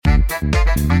Hello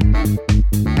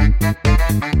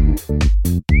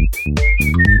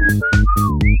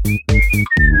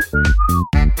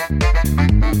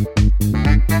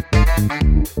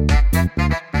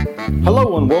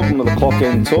and welcome to the Clock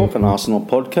End Talk, an Arsenal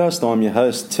podcast. I'm your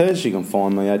host Tez. You can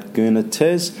find me at Gooner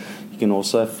Tez. You can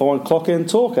also find Clock End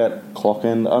Talk at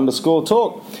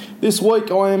clockend_talk. This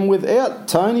week I am without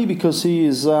Tony because he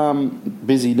is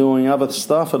busy doing other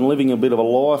stuff and living a bit of a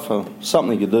life,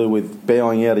 something to do with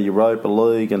bowing out of Europa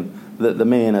League, and the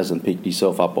man hasn't picked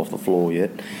himself up off the floor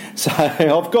yet. So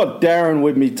I've got Darren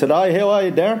with me today. How are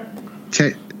you, Darren?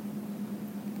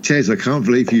 Tez, I can't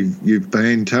believe you've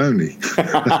banned Tony.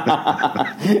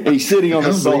 He's sitting on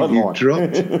the sideline. You've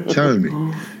dropped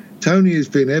Tony. Tony has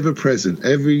been ever present.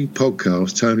 Every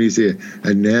podcast, Tony's here.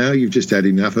 And now you've just had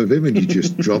enough of him and you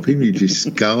just drop him, you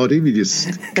discard him, you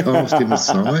just cast him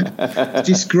aside.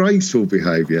 Disgraceful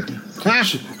behaviour.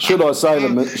 Should I say the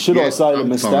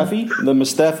Mustafi? The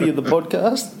Mustafi of the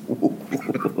podcast?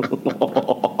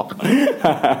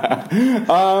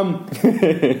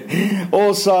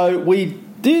 Also, we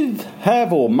did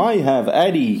have or may have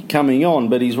Addy coming on,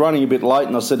 but he's running a bit late,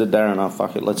 and I said to Darren, "Oh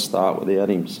fuck it, let's start without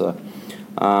him." So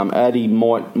Addy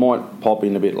might pop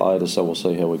in a bit later, so we'll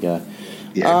see how we go.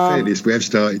 Yeah, fairness, we have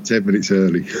started 10 minutes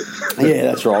early. Yeah,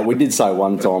 that's right. We did say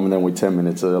one time, and then we're 10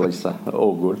 minutes early, so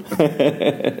all good.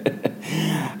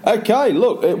 Okay,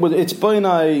 look, it's been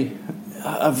a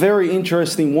very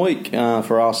interesting week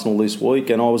for Arsenal this week,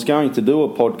 and I was going to do a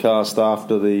podcast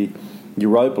after the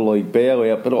Europa League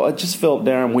bailout, but I just felt,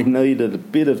 Darren, we needed a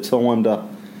bit of time to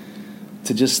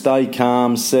just stay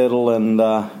calm, settle, and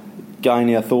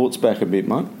gain our thoughts back a bit,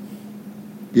 mate.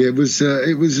 Yeah, it was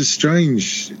a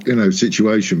strange,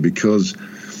 situation, because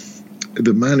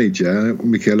the manager,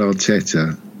 Mikel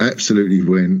Arteta, absolutely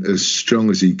went as strong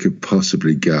as he could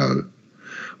possibly go.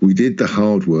 We did the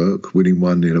hard work, winning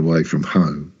 1-0 away from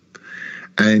home.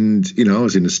 And, I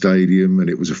was in the stadium and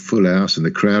it was a full house and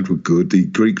the crowd were good. The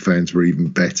Greek fans were even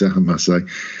better, I must say.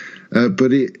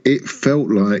 But it felt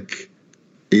like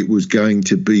it was going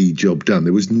to be job done.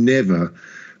 There was never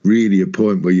really a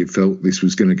point where you felt this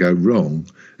was going to go wrong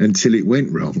until it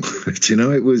went wrong.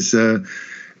 It was... but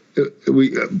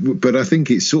I think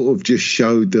it sort of just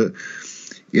showed that,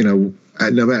 no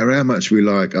matter how much we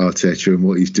like Arteta and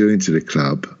what he's doing to the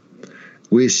club,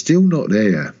 we're still not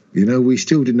there. We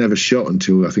still didn't have a shot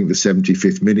until, I think, the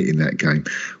 75th minute in that game.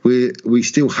 We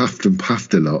still huffed and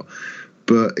puffed a lot,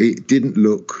 but it didn't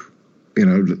look,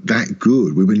 that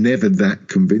good. We were never that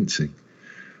convincing.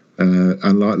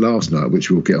 Unlike last night, which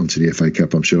we'll get onto the FA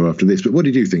Cup, I'm sure, after this. But what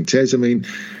did you think, Tez? I mean,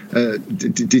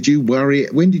 did you worry?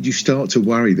 When did you start to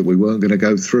worry that we weren't going to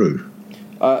go through?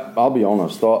 I'll be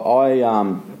honest. I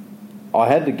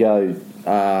had to go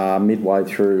midway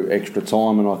through extra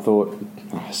time, and I thought,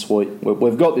 oh, sweet,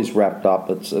 we've got this wrapped up.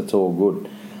 It's all good.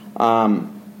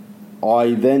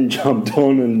 I then jumped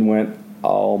on and went,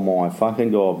 oh my fucking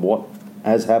God, what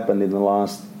has happened in the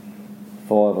last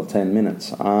 5 or 10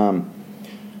 minutes?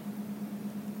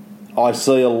 I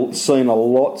seen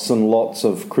lots and lots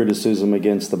of criticism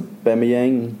against the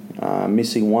Aubameyang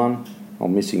missing one. or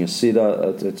missing a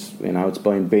sitter. It's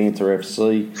been banter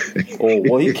FC all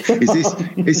week.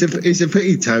 It's a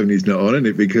pity Tony's not on, isn't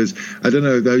it? Because I don't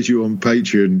know, those of you on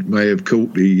Patreon may have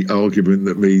caught the argument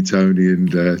that me, Tony,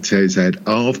 and Tez had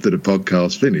after the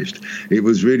podcast finished. It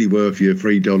was really worth your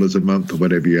 $3 a month or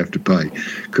whatever you have to pay,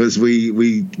 because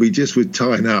we just were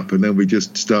tying up, and then we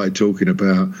just started talking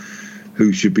about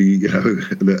who should be,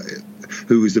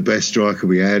 who was the best striker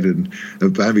we had, and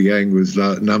Aubameyang was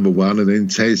like number one, and then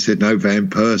Tez said no, Van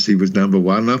Persie was number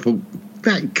one, and I thought,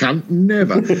 that cunt,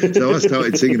 never. So I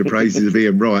started singing the praises of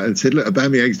Ian Wright and said, look,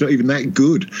 Aubameyang's not even that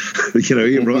good.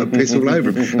 Ian Wright would piss all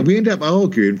over him. And we ended up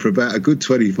arguing for about a good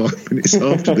 25 minutes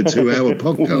after the 2-hour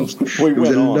podcast. It was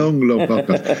a long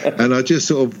podcast. And I just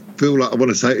sort of feel like I want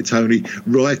to say to Tony,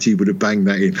 Righty would have banged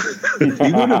that in.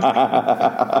 He would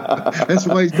have. That's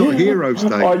why he's got hero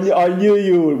status. I knew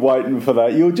you were waiting for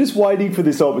that. You were just waiting for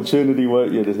this opportunity,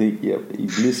 weren't you, to think, yeah,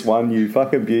 he's missed one, you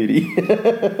fucking beauty.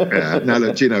 No,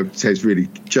 look, Tez, really,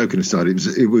 joking aside,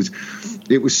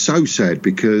 it was so sad,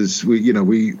 because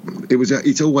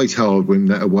it's always hard when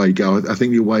that away goal. I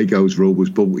think the away goals rule was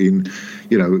brought in,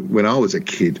 when I was a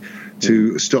kid,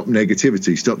 to stop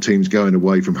negativity, stop teams going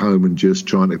away from home and just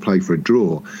trying to play for a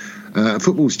draw.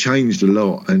 Football's changed a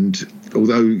lot, and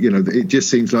although it just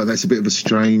seems like that's a bit of a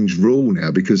strange rule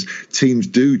now, because teams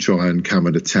do try and come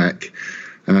and attack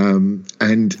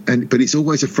But it's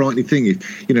always a frightening thing.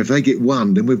 If they get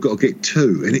one, then we've got to get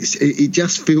two, and it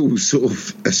just feels sort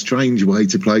of a strange way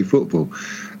to play football.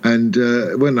 And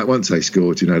once they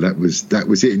scored, that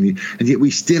was it. And yet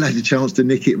we still had a chance to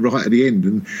nick it right at the end.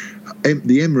 And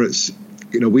the Emirates,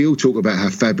 we all talk about how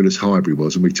fabulous Highbury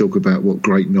was, and we talk about what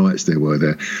great nights there were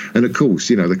there. And of course,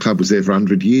 the club was there for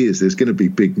 100 years. There's going to be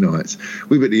big nights.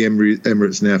 We've at the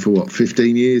Emirates now for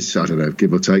 15 years? I don't know,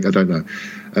 give or take. I don't know.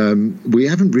 We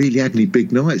haven't really had any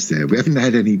big nights there. We haven't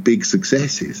had any big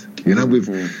successes.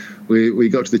 We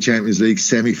got to the Champions League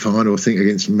semi-final, I think,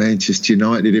 against Manchester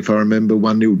United, if I remember,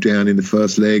 1-0 down in the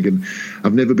first leg. And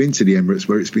I've never been to the Emirates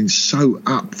where it's been so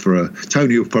up for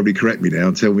Tony will probably correct me now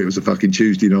and tell me it was a fucking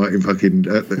Tuesday night in fucking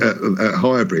at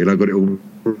Highbury, and I got it all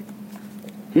wrong.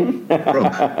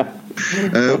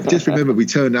 Just remember, we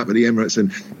turned up at the Emirates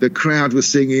and the crowd was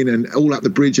singing, and all up the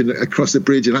bridge and across the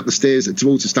bridge and up the stairs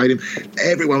towards the stadium.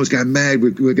 Everyone was going mad.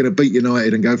 We're going to beat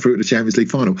United and go through to the Champions League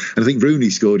final. And I think Rooney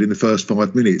scored in the first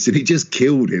 5 minutes, and he just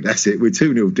killed it. That's it. We're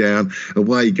 2-0 down,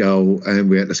 away goal, and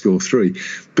we had to score 3.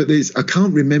 But I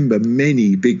can't remember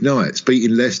many big nights.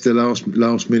 Beating Leicester last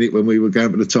minute when we were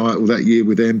going for the title that year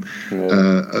with them.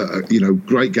 Yeah.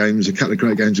 Great games, a couple of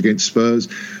great games against Spurs.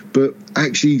 But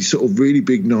actually, sort of really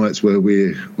big nights where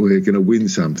we're going to win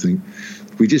something,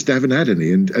 we just haven't had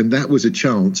any. And that was a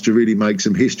chance to really make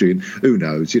some history. And who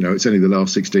knows, it's only the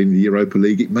last 16 in the Europa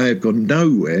League. It may have gone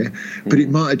nowhere, but it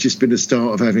might have just been the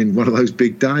start of having one of those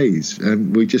big days.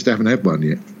 And we just haven't had one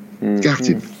yet.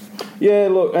 Gutted. Yeah,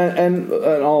 look, and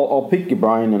I'll pick your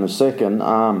brain in a second.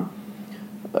 There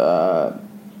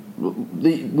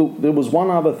was one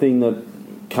other thing that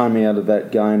came out of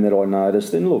that game that I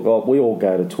noticed, and look, we all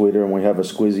go to Twitter and we have a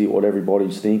squizzy at what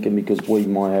everybody's thinking because we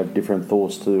might have different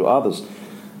thoughts to others.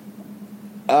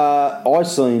 I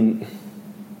seen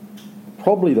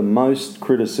probably the most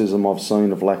criticism I've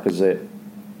seen of Lacazette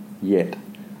yet.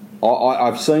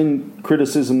 I've seen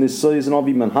criticism this season of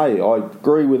him, and hey, I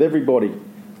agree with everybody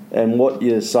and what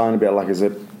you're saying about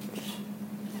Lacazette.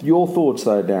 Your thoughts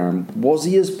though, Darren, was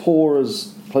he as poor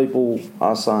as people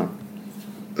are saying?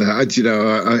 I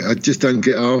just don't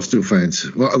get Arsenal fans.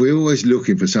 We're always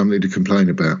looking for something to complain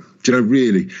about.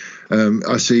 Really?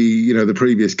 I see, the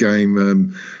previous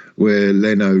game where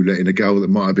Leno let in a goal that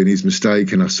might have been his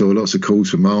mistake, and I saw lots of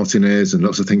calls for Martinez and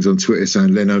lots of things on Twitter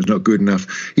saying Leno's not good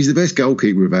enough. He's the best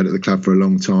goalkeeper we've had at the club for a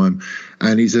long time,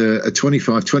 and he's a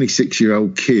 25,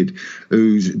 26-year-old kid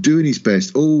who's doing his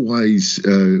best, always,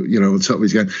 on top of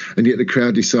his game, and yet the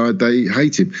crowd decide they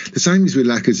hate him. The same is with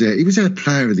Lacazette. He was our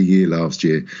Player of the Year last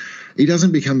year. He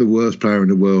doesn't become the worst player in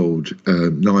the world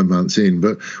 9 months in,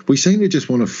 but we seem to just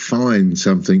want to find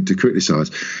something to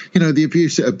criticise. The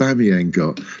abuse that Aubameyang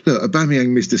got. Look,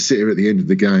 Aubameyang missed a sitter at the end of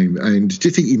the game, and do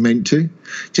you think he meant to?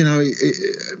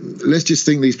 Let's just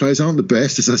think these players aren't the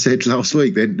best, as I said last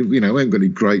week. Then we haven't got any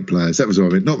great players. That was what I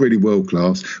meant. Not really world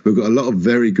class. We've got a lot of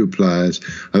very good players.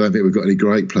 I don't think we've got any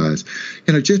great players.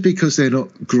 Just because they're not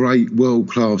great world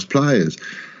class players,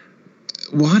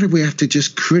 why do we have to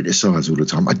just criticise all the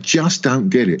time? I just don't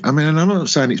get it. I mean, and I'm not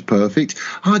saying it's perfect.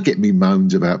 I get me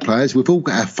moans about players. We've all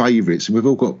got our favourites and we've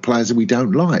all got players that we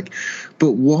don't like.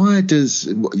 But why does,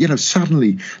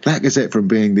 suddenly Lacazette, from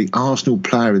being the Arsenal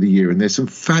Player of the Year, and there's some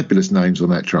fabulous names on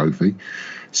that trophy,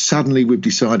 suddenly we've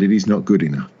decided he's not good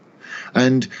enough.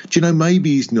 And,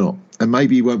 maybe he's not, and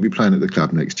maybe he won't be playing at the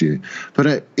club next year. But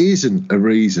it isn't a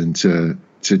reason to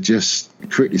just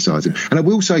criticise him. And I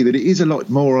will say that it is a lot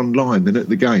more online than at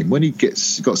the game. When he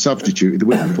got substituted the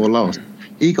week before last,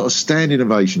 he got a standing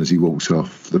ovation as he walks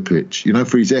off the pitch,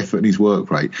 for his effort and his work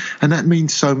rate. And that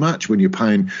means so much when you're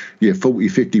paying £40,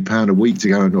 £50 a week to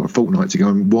go, or a fortnight to go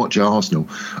and watch Arsenal.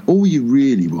 All you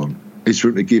really want is for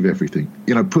him to give everything,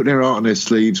 put their heart on their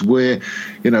sleeves, wear,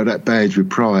 that badge with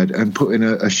pride and put in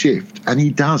a shift. And he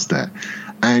does that.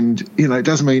 And, it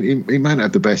doesn't mean he may not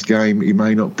have the best game, he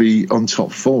may not be on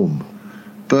top form,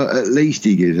 but at least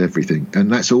he gives everything.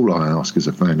 And that's all I ask as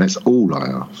a fan. That's all I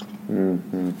ask.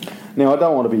 Mm-hmm. Now, I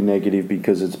don't want to be negative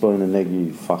because it's been a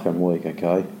negative fucking week,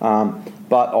 okay?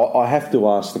 But I have to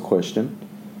ask the question,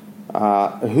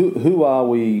 who are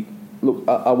we... Look,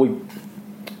 are we...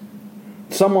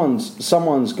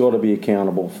 Someone's got to be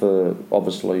accountable for,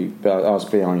 obviously, us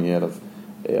being out of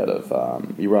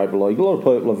Europa League. A lot of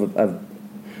people have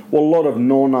a lot of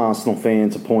non-Arsenal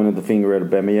fans have pointed the finger at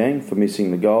Aubameyang for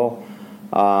missing the goal.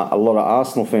 A lot of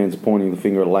Arsenal fans are pointing the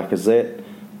finger at Lacazette.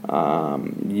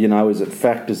 Is it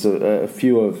fact? A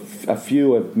few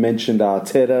have mentioned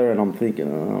Arteta, and I'm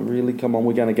thinking, really? Come on,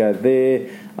 we're going to go there.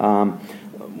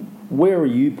 Where are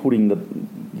you putting the?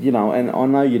 And I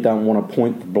know you don't want to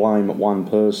point the blame at one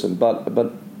person,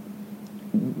 but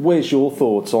where's your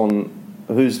thoughts on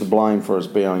who's to blame for us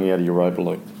being out of Europa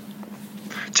League?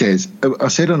 Tez, I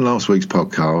said on last week's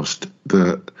podcast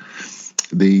that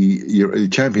the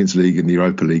Champions League and the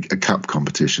Europa League are cup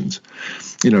competitions.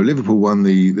 Liverpool won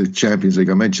the Champions League.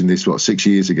 I mentioned this, 6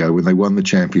 years ago when they won the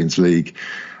Champions League.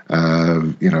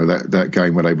 That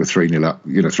game where they were 3-0 up,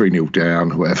 3-0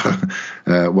 down,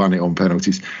 whatever, won it on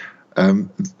penalties.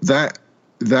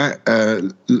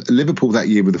 Liverpool that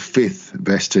year were the fifth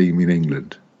best team in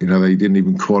England. They didn't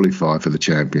even qualify for the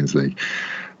Champions League.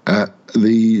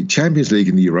 The Champions League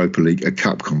and the Europa League are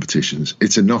cup competitions.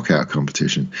 It's a knockout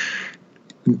competition.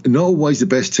 Not always the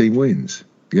best team wins.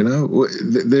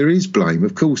 There is blame,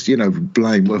 of course.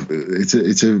 Blame.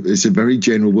 It's a very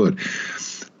general word.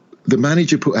 The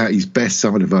manager put out his best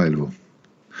side available.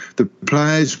 The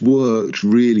players worked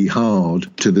really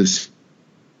hard to the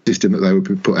system that they were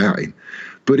put out in,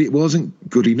 but it wasn't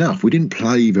good enough. We didn't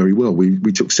play very well.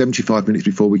 We took 75 minutes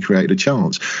before we created a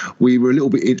chance. We were a little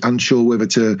bit unsure whether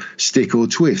to stick or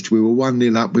twist. We were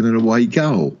 1-0 up with an away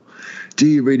goal. Do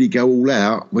you really go all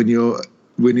out when you're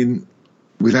winning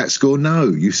with that score? No,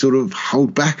 you sort of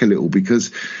hold back a little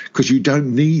because you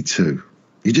don't need to.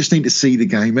 You just need to see the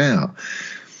game out.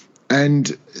 And,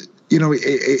 it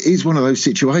is one of those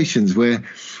situations where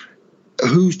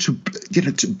who's to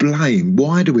blame?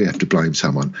 Why do we have to blame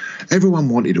someone? Everyone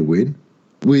wanted to win.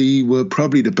 We were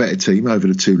probably the better team over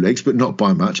the two legs, but not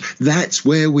by much. That's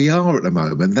where we are at the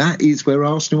moment. That is where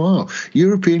Arsenal are.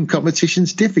 European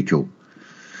competition's difficult.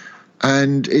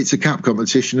 And it's a cup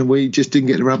competition, and we just didn't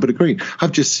get the rub of the green.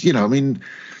 I've just seen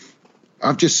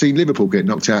Liverpool get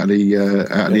knocked out of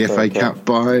the FA Cup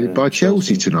by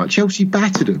Chelsea tonight. Chelsea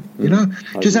battered them.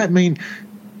 Does that mean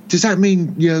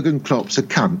Jurgen Klopp's a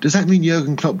cunt? Does that mean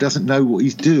Jurgen Klopp doesn't know what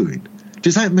he's doing?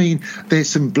 Does that mean there's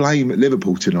some blame at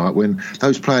Liverpool tonight when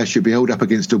those players should be held up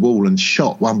against a wall and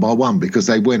shot one by one because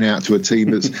they went out to a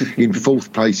team that's in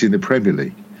fourth place in the Premier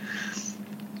League?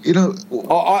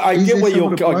 I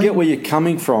get where you're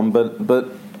coming from, but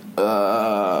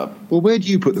where do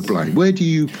you put the blame? Where do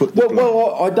you put the blame?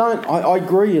 Well, I don't. I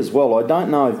agree as well. I don't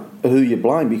know who you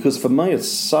blame because for me it's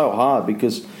so hard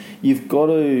because you've got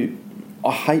to.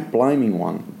 I hate blaming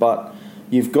one, but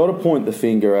you've got to point the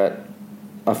finger at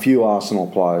a few Arsenal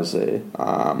players there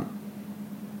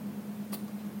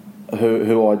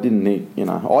who I didn't think.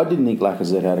 I didn't think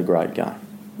Lacazette had a great game.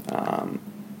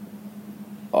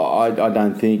 I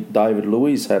don't think David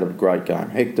Luiz had a great game.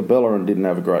 Hector Bellerin didn't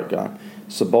have a great game.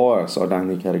 Ceballos, I don't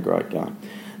think had a great game.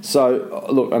 So,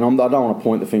 look, and I don't want to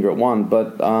point the finger at one,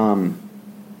 but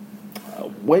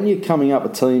when you're coming up a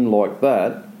team like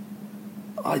that,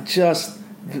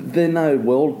 they're no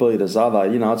world beaters, are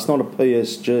they? It's not a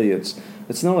PSG.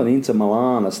 It's not an Inter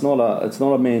Milan. It's not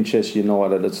a Manchester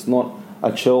United. It's not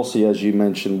a Chelsea, as you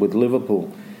mentioned, with Liverpool.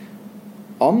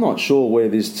 I'm not sure where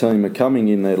this team are coming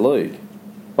in their league,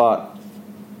 but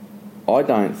I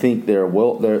don't think they're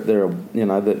world beaters.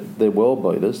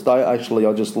 They actually,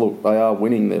 they are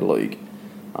winning their league,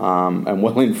 and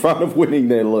well in front of winning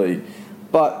their league.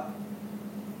 But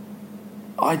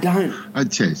I don't. I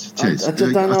don't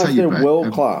know if they're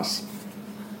world class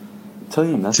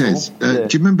team. That's Tez, all. Do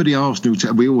you remember the Arsenal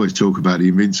team? We always talk about the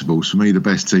Invincibles. For me, the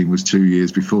best team was 2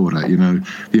 years before that.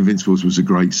 The Invincibles was a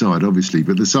great side, obviously,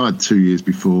 but the side 2 years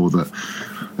before that.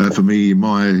 For me, in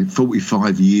my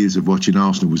 45 years of watching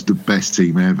Arsenal, was the best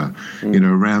team ever.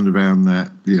 Around that,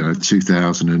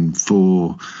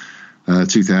 2004,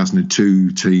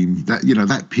 2002 team.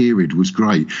 That period was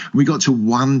great. We got to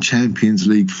one Champions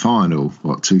League final.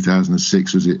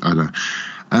 2006 was it? I don't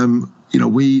know.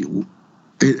 We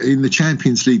in the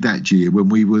Champions League that year, when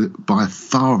we were by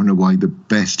far and away the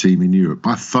best team in Europe,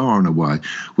 by far and away,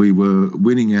 we were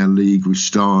winning our league with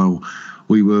style.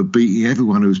 We were beating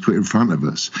everyone who was put in front of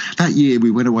us. That year,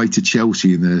 we went away to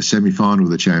Chelsea in the semi-final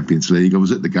of the Champions League. I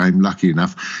was at the game, lucky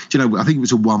enough. I think it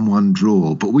was a 1-1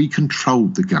 draw, but we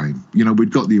controlled the game.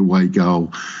 We'd got the away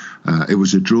goal. It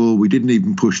was a draw. We didn't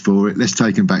even push for it. Let's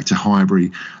take them back to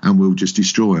Highbury and we'll just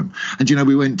destroy them. And,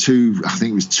 we went to, I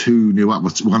think it was 2-0 up,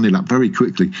 1-0 up very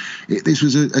quickly. This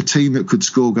was a team that could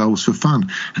score goals for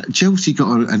fun. Chelsea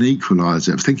got an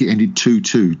equaliser. I think it ended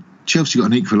 2-2. Chelsea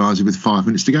got an equaliser with 5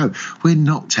 minutes to go. We're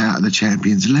knocked out of the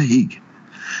Champions League.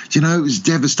 It was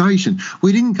devastation.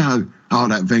 We didn't go,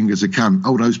 that Wenger's a cunt.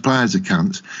 Those players are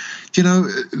cunts.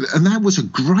 And that was a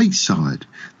great side.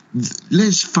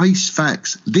 Let's face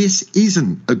facts. This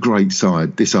isn't a great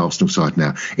side, this Arsenal side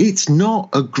now. It's not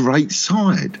a great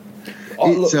side.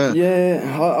 I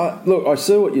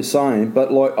see what you're saying, but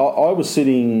I was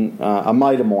sitting, a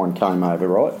mate of mine came over,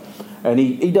 right? And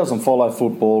he doesn't follow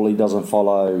football, he doesn't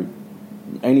follow,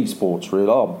 any sports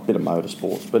really. A bit of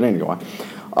motorsports, but anyway.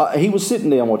 He was sitting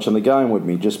down watching the game with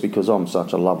me just because I'm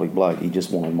such a lovely bloke. He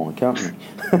just wanted my company.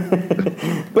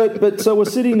 but so we're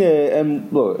sitting there, and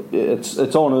look, it's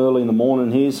on early in the morning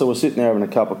here, so we're sitting there having a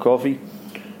cup of coffee.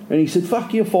 And he said,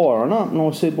 "Fuck, you're firing up." And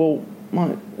I said, "Well,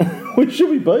 mate, we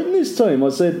should be beating this team." I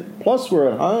said, "Plus we're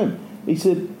at home." He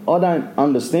said, "I don't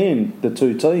understand the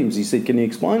two teams." He said, "Can you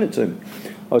explain it to me?"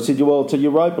 I said, "Well, it's a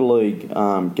Europa League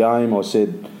game." I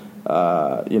said,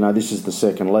 this is the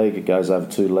second leg. It goes over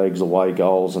 2 legs, away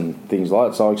goals and things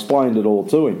like that. So I explained it all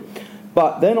to him.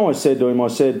 But then I said to him,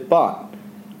 but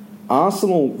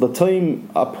Arsenal, the team,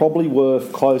 are probably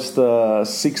worth close to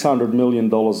 $600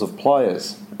 million of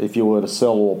players if you were to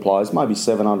sell all players, maybe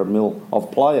 700 mil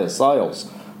of player sales.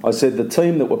 I said the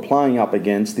team that we're playing up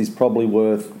against is probably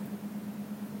worth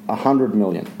 100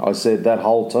 million. I said that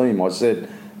whole team. I said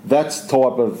that's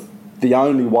type of the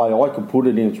only way I could put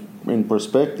it in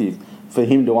perspective for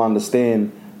him to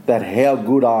understand that how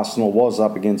good Arsenal was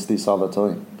up against this other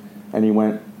team. And he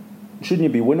went, "Shouldn't you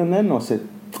be winning then?" And I said,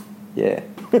 "Yeah."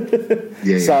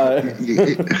 Yeah.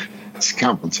 So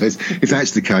come on, Tez. If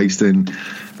that's the case, then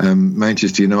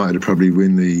Manchester United will probably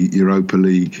win the Europa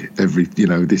League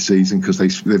this season because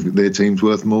their team's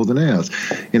worth more than ours.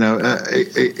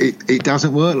 It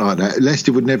doesn't work like that.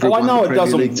 Leicester would never. I know it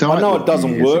doesn't. I know it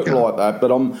doesn't work like that.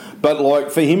 But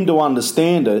like for him to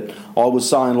understand it, I was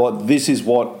saying like this is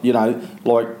what I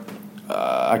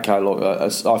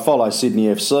follow Sydney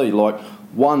FC. Like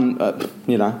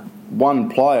one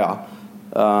player.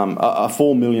 A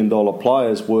 $4 million player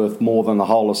is worth more than the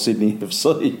whole of Sydney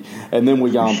FC, and then we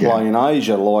go and play in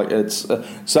Asia. Like it's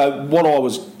so. What I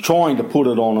was trying to put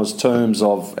it on as terms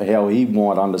of how he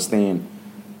might understand.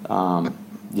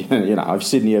 If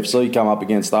Sydney FC come up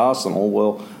against Arsenal,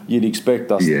 well, you'd expect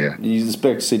us. Yeah. You'd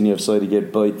expect Sydney FC to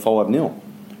get beat 5-0.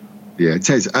 Yeah,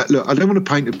 Tez. Look, I don't want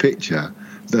to paint a picture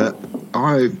that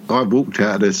I walked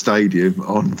out of the stadium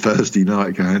on Thursday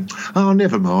night going, "Oh,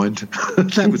 never mind."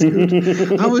 That was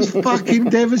good. I was fucking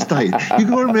devastated. You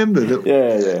got to remember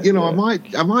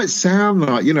that. I might sound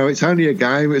like it's only a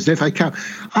game. It's an FA Cup.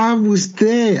 I was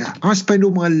there. I spend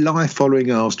all my life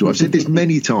following Arsenal. I've said this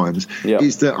many times.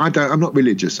 Is that I'm not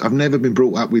religious. I've never been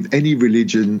brought up with any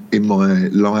religion in my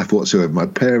life whatsoever. My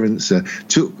parents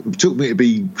took me to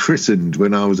be christened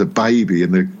when I was a baby,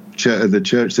 and the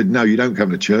church said, "No, you don't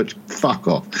come to church. Fuck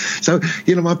off." So,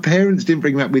 my parents didn't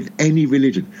bring me up with any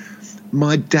religion.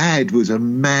 My dad was a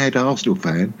mad Arsenal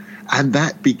fan, and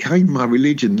that became my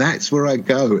religion. That's where I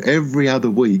go every other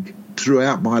week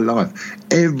throughout my life.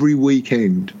 Every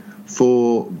weekend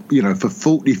for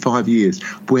 45 years,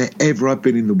 wherever I've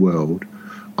been in the world,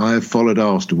 I have followed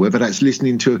Arsenal, whether that's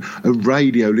listening to a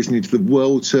radio, listening to the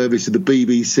World Service of the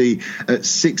BBC at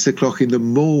 6 o'clock in the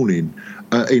morning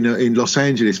in Los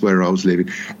Angeles, where I was living,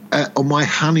 on my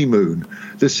honeymoon,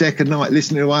 the second night,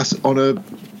 listening to us on a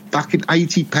fucking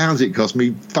 £80 it cost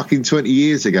me fucking 20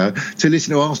 years ago to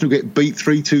listen to Arsenal get beat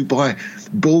 3-2 by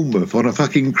Bournemouth on a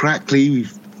fucking crackly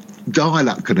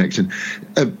dial-up connection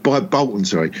by Bolton,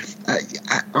 sorry.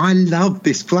 I love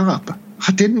this club.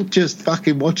 I didn't just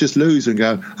fucking watch us lose and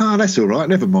go, "Oh, that's all right,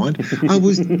 never mind." I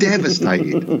was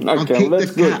devastated. Okay, well,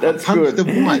 that's good. That's good.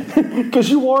 Because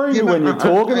you worry me when you're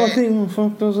talking. I think, well,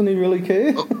 fuck, doesn't he really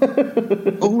care?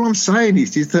 All I'm saying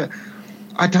is that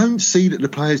I don't see that the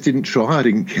players didn't try, I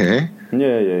didn't care.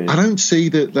 Yeah. I don't see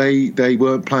that they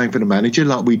weren't playing for the manager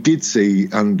like we did see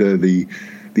under the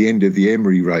end of the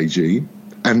Emery regime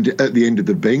and at the end of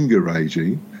the Wenger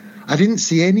regime. I didn't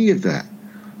see any of that.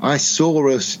 I saw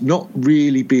us not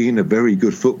really being a very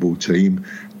good football team,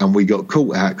 and we got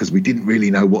caught out because we didn't really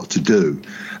know what to do.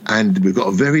 And we've got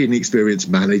a very inexperienced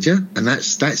manager, and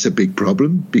that's a big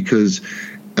problem because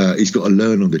he's got to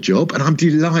learn on the job. And I'm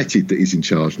delighted that he's in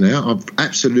charge now. I'm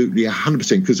absolutely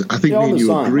 100%, because I think me and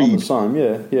you agreed. I'm the same,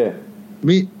 yeah.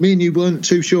 Me and you weren't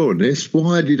too sure on this.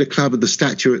 Why did a club of the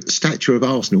stature of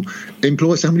Arsenal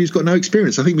employ somebody who's got no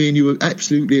experience? I think me and you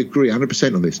absolutely agree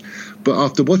 100% on this. But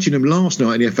after watching him last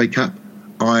night in the FA Cup,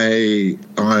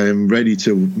 I'm ready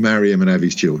to marry him and have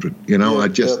his children. I'm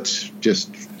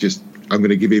going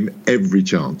to give him every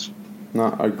chance.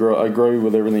 No, I agree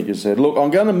with everything you said. Look,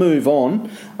 I'm going to move on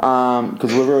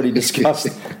because we've already discussed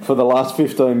for the last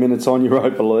 15 minutes on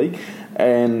Europa League,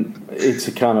 and it's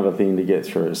a kind of a thing to get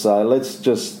through. So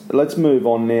let's move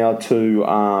on now to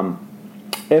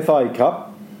FA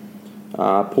Cup,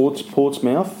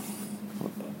 Portsmouth.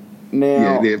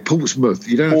 Now, yeah, Portsmouth.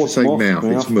 You don't have to say mouth.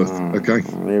 It's mouth. Okay.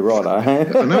 Yeah, right. I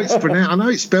know it's pronounced. I know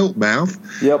it's spelt mouth.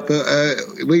 Yep. But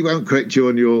we won't correct you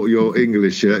on your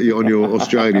English, on your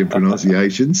Australian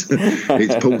pronunciations.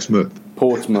 It's Portsmouth.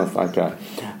 Portsmouth. Okay.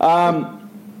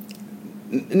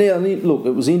 Now, look,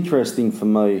 it was interesting for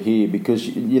me here because,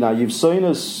 you've seen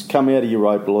us come out of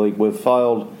Europa League. We've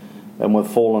failed and we've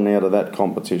fallen out of that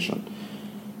competition.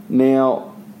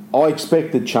 Now, I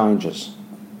expected changes.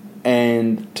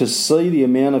 And to see the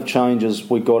amount of changes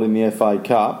we got in the FA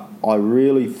Cup, I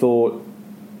really thought,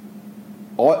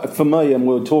 for me, and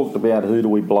we talked about who do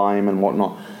we blame and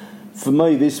whatnot, for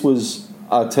me this was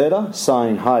Arteta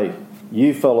saying, hey,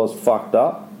 you fellas fucked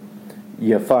up,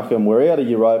 we're out of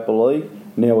Europa League,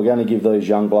 now we're going to give these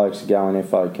young blokes a go in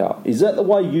FA Cup. Is that the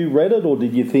way you read it, or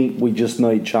did you think we just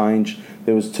need change?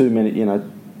 There was too many,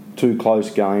 too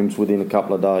close games within a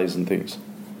couple of days and things.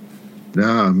 No,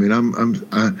 I mean,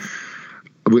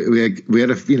 we had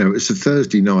a, it's a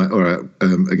Thursday night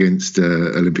against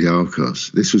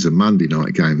Olympiacos. This was a Monday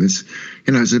night game.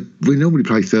 We normally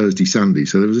play Thursday, Sunday,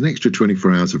 so there was an extra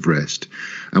 24 hours of rest,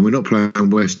 and we're not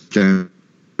playing West Ham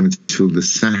until the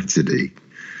Saturday.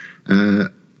 I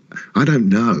don't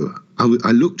know.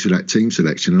 I looked at that team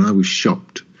selection and I was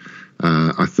shocked.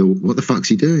 I thought, what the fuck's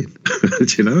he doing?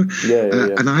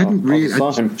 Yeah. And I hadn't really.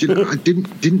 I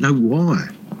didn't know why.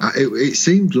 It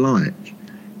seemed like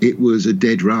it was a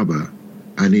dead rubber,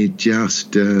 and he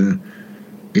just decided,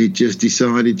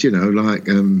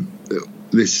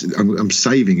 this. I'm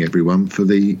saving everyone for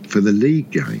the league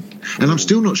game, and I'm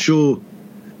still not sure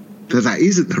that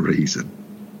isn't the reason.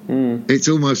 It's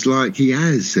almost like he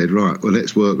has said, right, well,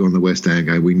 let's work on the West Ham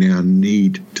game. We now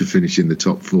need to finish in the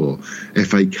top four.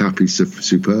 FA Cup is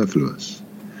superfluous.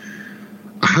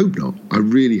 I hope not. I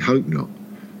really hope not.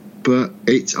 But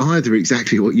it's either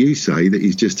exactly what you say, that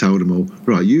he's just told them all,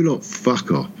 right, you lot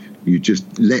fuck off. You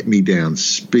just let me down,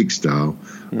 big style.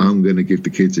 I'm going to give the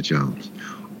kids a chance.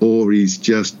 Or he's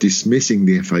just dismissing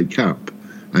the FA Cup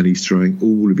and he's throwing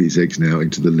all of his eggs now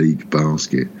into the league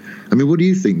basket. I mean, what do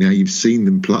you think now you've seen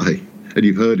them play and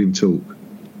you've heard him talk?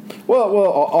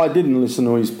 Well, I didn't listen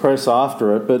to his press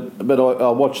after it, but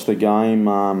I watched the game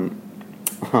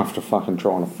after fucking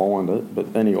trying to find it.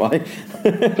 But anyway,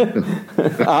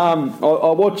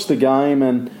 I watched the game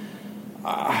and,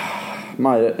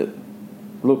 mate,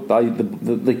 look,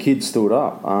 the kids stood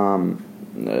up. When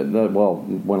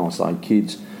I say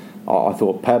kids, I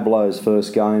thought Pablo's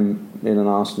first game in an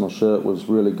Arsenal shirt was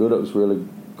really good. It was really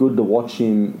good to watch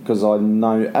him because I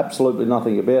know absolutely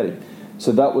nothing about him.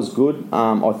 So that was good.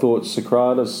 I thought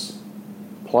Socrates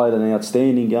played an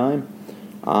outstanding game.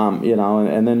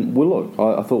 And then Willock.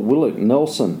 I thought Willock,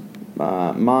 Nelson,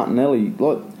 Martinelli.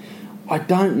 I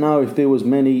don't know if there was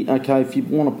many. Okay, if you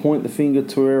want to point the finger,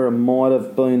 Torreira might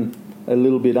have been a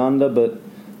little bit under, but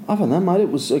other than that, mate,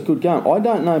 it was a good game. I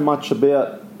don't know much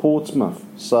about Portsmouth,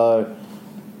 so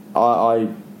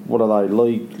what are they?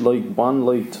 League 1,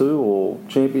 League 2, or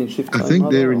Championship team? I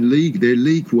think they're in League. They're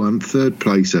League 1, third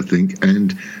place, I think,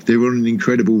 and they're on an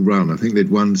incredible run. I think they'd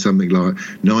won something like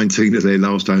 19 of their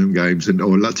last home games, or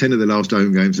 10 of their last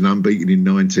home games, and unbeaten in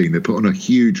 19. They put on a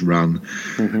huge run.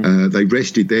 Mm-hmm. They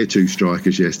rested their two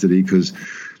strikers yesterday because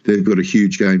they've got a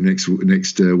huge game next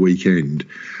weekend.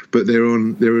 But they're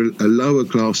a lower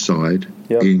class side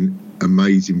in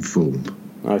amazing form.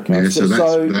 Okay, yeah, so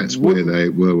that's where they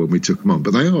were when we took them on.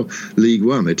 But they are League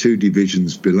 1. They're 2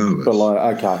 divisions below us.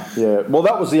 Okay, yeah. Well,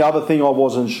 that was the other thing I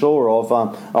wasn't sure of.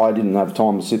 I didn't have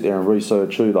time to sit there and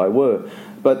research who they were.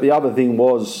 But the other thing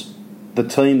was the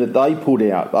team that they put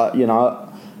out.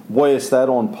 Where's that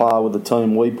on par with the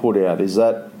team we put out? Is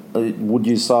that, would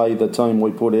you say the team we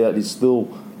put out is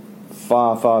still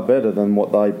far, far better than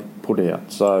what they put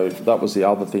out? So that was the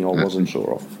other thing I wasn't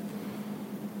sure of.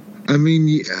 I mean,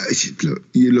 you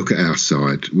look at our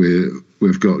side.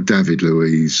 We've got David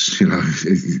Luiz. Has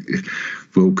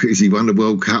he won the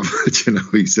World Cup?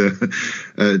 He's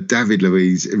David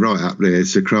Luiz right up there.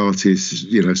 Socrates,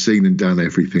 seen and done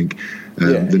everything.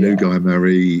 New guy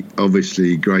Murray,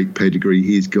 obviously great pedigree.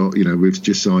 He's got, we've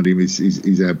just signed him.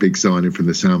 He's our big signing from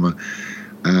the summer.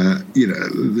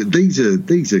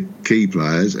 These are key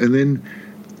players, and then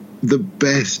the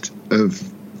best of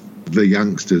the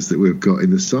youngsters that we've got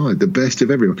in the side, the best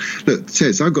of everyone. Look,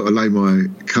 Tez, I've got to lay my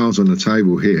cards on the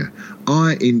table here.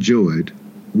 I enjoyed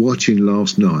watching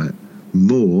last night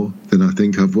more than I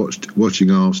think I've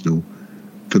watching Arsenal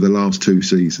for the last 2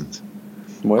 seasons.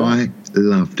 Well, I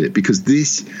loved it because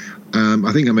this,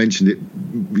 I think I mentioned it,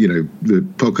 the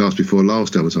podcast before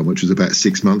last I was on, which was about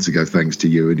 6 months ago, thanks to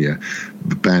you and your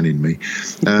banning me.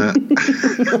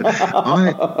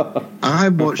 I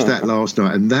watched that last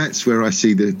night, and that's where I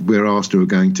see where Arsenal are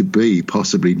going to be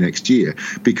possibly next year,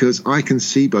 because I can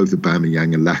see both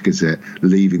Aubameyang and Lacazette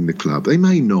leaving the club. They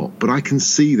may not, but I can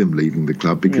see them leaving the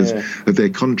club because of their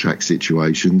contract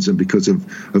situations and because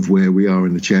of where we are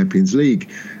in the Champions League.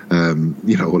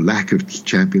 or lack of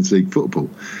Champions League football.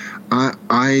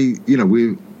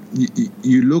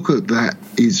 You look at that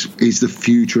is the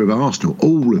future of Arsenal.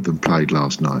 All of them played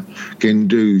last night.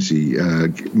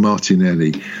 Guendouzi,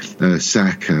 Martinelli,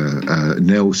 Saka,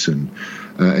 Nelson,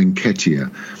 and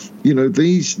Nketiah.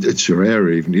 These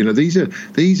Torreira even.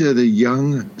 These are the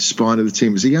young spine of the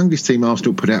team. It's the youngest team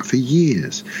Arsenal put out for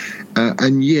years,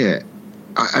 and yet.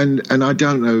 And I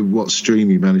don't know what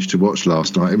stream you managed to watch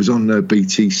last night. It was on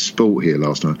BT Sport here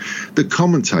last night. The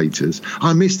commentators,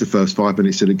 I missed the first 5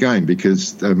 minutes of the game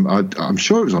because I'm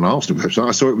sure it was on Arsenal website.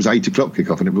 I saw it was 8 o'clock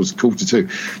kickoff and it was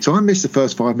 1:45. So I missed the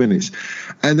first 5 minutes.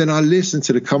 And then I listened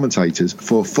to the commentators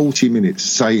for 40 minutes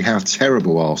say how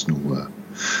terrible Arsenal were.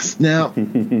 Now,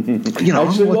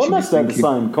 actually, I must have the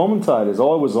same commentators. I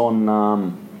was on,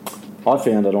 I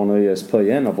found it on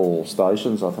ESPN of all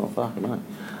stations. I thought, fucking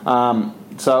hell.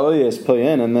 So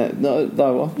ESPN, and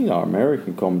they were,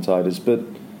 American commentators, but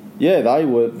yeah, they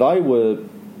were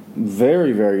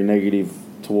very, very negative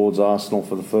towards Arsenal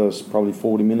for the first probably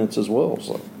 40 minutes as well.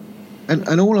 So.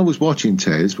 And all I was watching,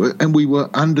 Tez, and we were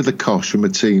under the cosh from a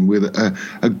team with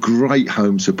a great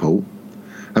home support.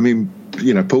 I mean,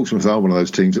 Portsmouth are one of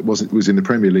those teams that was in the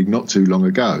Premier League not too long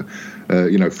ago.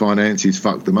 Finances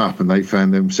fucked them up and they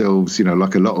found themselves,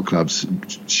 like a lot of clubs,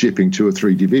 shipping 2 or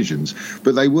 3 divisions.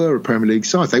 But they were a Premier League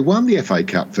side. They won the FA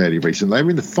Cup fairly recently. They were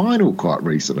in the final quite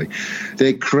recently.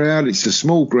 Their crowd, it's a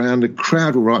small ground, the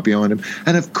crowd were right behind them.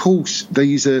 And, of course,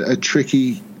 these are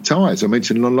tricky ties. I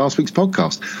mentioned on last week's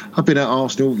podcast. I've been at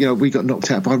Arsenal, we got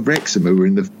knocked out by Wrexham, who were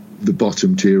in the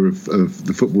bottom tier of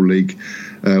the Football League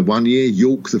one year,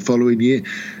 York the following year.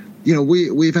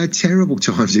 We've had terrible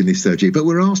times in this third year, but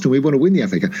we're Arsenal. We want to win the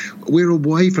FA Cup. We're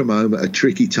away from home at a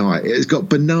tricky tie. It has got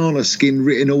banana skin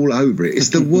written all over it. It's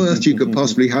the worst you could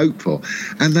possibly hope for.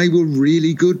 And they were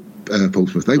really good,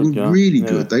 Portsmouth. They were really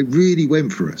good. They really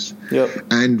went for us. Yep.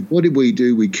 And what did we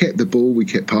do? We kept the ball. We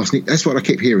kept passing it. That's what I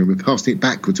kept hearing. We're passing it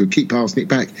backwards. We keep passing it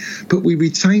back. But we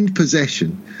retained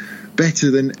possession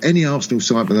better than any Arsenal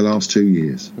side for the last 2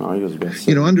 years. No, he was best.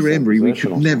 Under Emery, we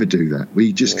could never do that.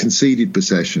 We just conceded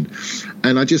possession.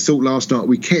 And I just thought last night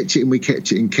we kept it and we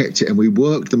kept it and kept it and we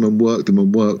worked them and worked them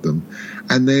and worked them.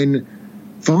 And then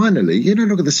finally,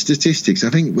 look at the statistics. I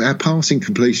think our passing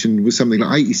completion was something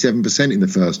like 87% in the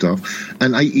first half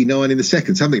and 89% in the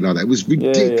second, something like that. It was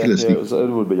ridiculously. It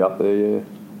would be up there, yeah.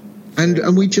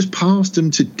 And we just passed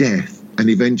them to death. And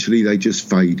eventually they just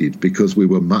faded because we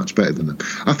were much better than them.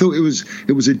 I thought it was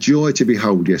a joy to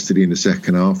behold yesterday in the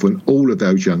second half when all of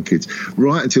those young kids,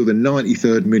 right until the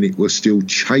 93rd minute, were still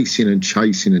chasing and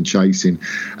chasing and chasing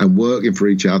and working for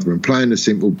each other and playing the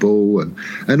simple ball. And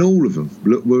all of them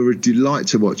were a delight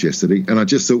to watch yesterday. And I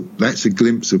just thought that's a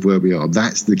glimpse of where we are.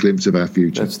 That's the glimpse of our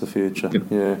future. That's the future,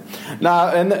 yeah. No,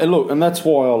 and look, and that's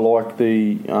why I like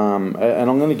the... and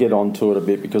I'm going to get onto it a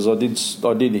bit because I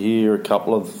did hear a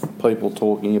couple of people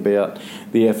talking about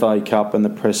the FA Cup and the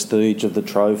prestige of the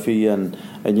trophy, and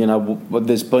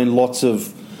there's been lots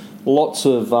of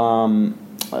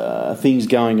things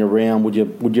going around.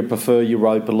 Would you prefer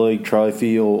Europa League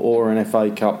trophy or an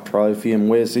FA Cup trophy? And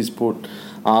where's this put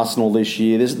Arsenal this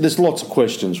year? There's lots of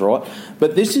questions, right?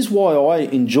 But this is why I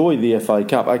enjoy the FA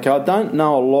Cup. Okay, I don't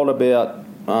know a lot about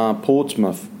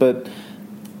Portsmouth, but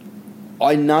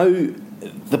I know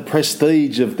the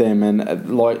prestige of them,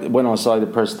 and like when I say the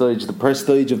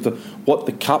prestige of what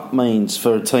the cup means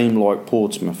for a team like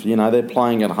Portsmouth. They're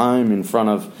playing at home in front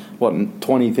of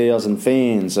 20,000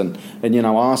 fans, and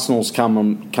Arsenal's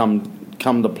come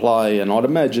to play, and I'd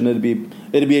imagine it'd be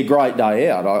a great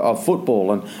day out of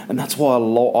football, and that's why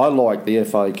I like the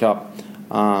FA Cup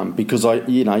because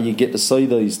you get to see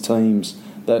these teams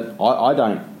that I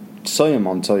don't see them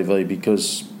on TV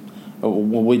because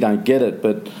we don't get it,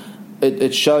 but.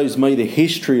 It shows me the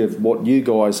history of what you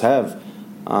guys have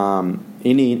in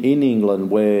England,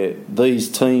 where these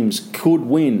teams could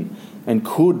win and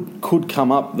could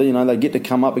come up. They get to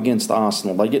come up against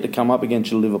Arsenal. They get to come up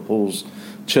against your Liverpools,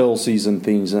 Chelseas, and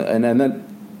things. And that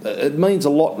it means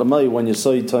a lot to me when you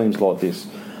see teams like this.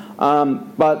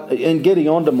 But in getting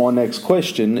on to my next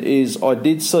question is, I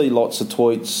did see lots of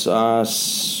tweets.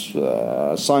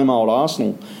 Same old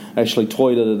Arsenal actually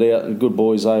tweeted it out, and good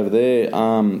boys over there.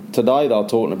 Today they were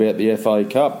talking about the FA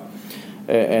Cup,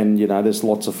 and there's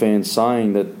lots of fans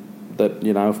saying that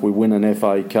if we win an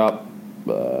FA Cup,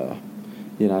 what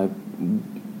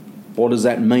does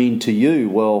that mean to you?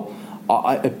 Well,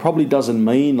 it probably doesn't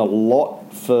mean a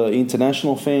lot for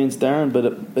international fans, Darren, but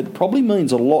it probably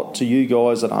means a lot to you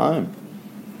guys at home.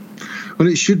 Well,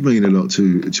 it should mean a lot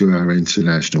to our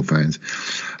international fans.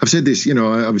 I've said this,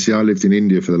 obviously I lived in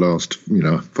India for the last,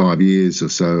 5 years or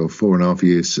so, or 4.5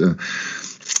 years.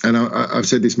 and I've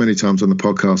said this many times on the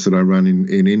podcast that I run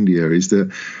in India, is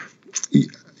that,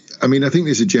 I mean, I think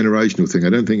it's a generational thing.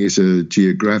 I don't think it's a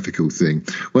geographical thing.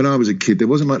 When I was a kid, there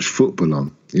wasn't much football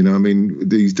on. You know, I mean,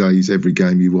 these days, every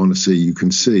game you want to see, you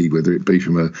can see, whether it be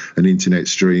from an internet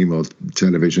stream or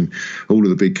television. All of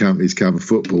the big companies cover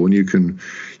football, and you can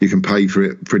pay for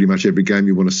it pretty much every game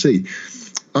you want to see.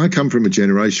 I come from a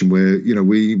generation where, you know,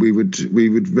 we would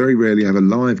very rarely have a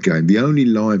live game. The only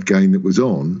live game that was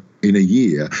on in a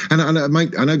year, and I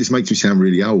know this makes me sound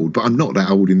really old, but I'm not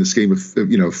that old in the scheme of,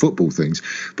 you know, football things.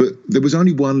 But there was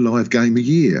only one live game a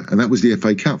year, and that was the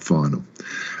FA Cup final.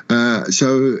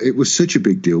 So it was such a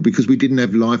big deal because we didn't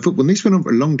have live football. And this went on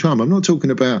for a long time. I'm not talking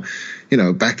about, you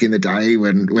know, back in the day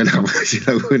when I was, you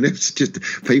know, when it was just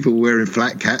people wearing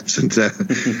flat caps and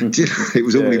you know, it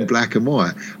was all in black and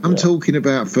white. I'm talking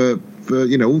about for,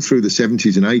 you know, all through the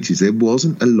 70s and 80s, there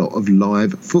wasn't a lot of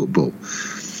live football.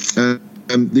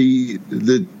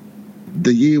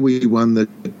 The year we won the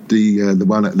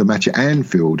match at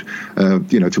Anfield,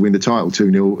 you know, to win the title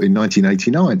 2-0 in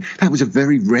 1989, that was a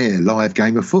very rare live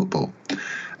game of football.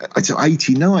 It's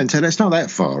 89, so that's not that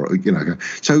far, you know.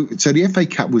 So the FA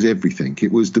Cup was everything.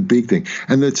 It was the big thing,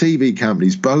 and the TV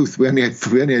companies both. We only had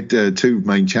two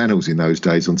main channels in those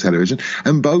days on television,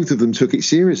 and both of them took it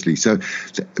seriously. So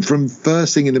from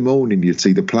first thing in the morning, you'd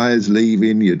see the players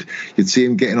leaving, you'd see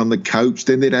them getting on the coach.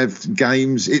 Then they'd have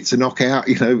games. It's a knockout,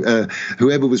 you know.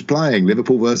 Whoever was playing,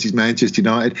 Liverpool versus Manchester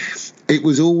United. It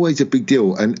was always a big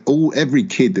deal, and every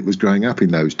kid that was growing up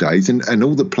in those days, and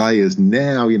all the players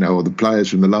now, you know, or the players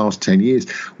from the last 10 years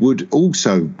would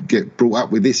also get brought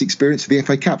up with this experience of the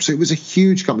FA Cup. So it was a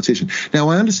huge competition. Now,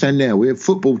 I understand now we have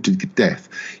football to death.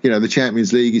 You know, the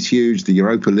Champions League is huge, the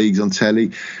Europa League's on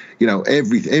telly. You know,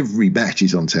 every match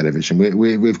is on television.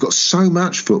 We've got so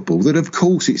much football that, of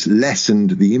course, it's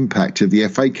lessened the impact of the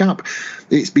FA Cup.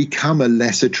 It's become a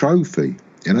lesser trophy,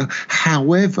 you know.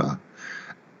 However,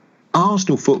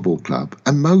 Arsenal Football Club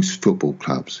and most football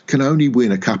clubs can only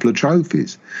win a couple of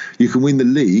trophies. You can win the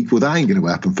league. Well, that ain't going to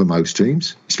happen for most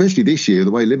teams, especially this year,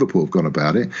 the way Liverpool have gone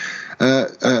about it.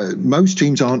 Most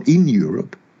teams aren't in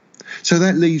Europe. So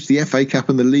that leaves the FA Cup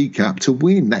and the League Cup to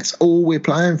win. That's all we're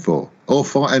playing for.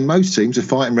 And most teams are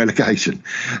fighting relegation.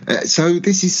 So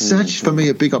this is such, for me,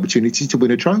 a big opportunity to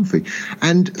win a trophy.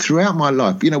 And throughout my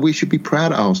life, you know, we should be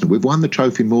proud at Arsenal. We've won the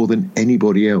trophy more than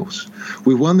anybody else.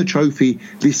 We've won the trophy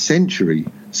this century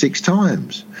 6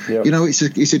 times. Yep. You know, it's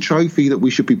a trophy that we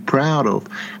should be proud of.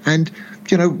 And,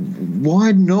 you know,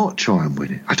 why not try and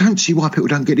win it? I don't see why people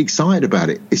don't get excited about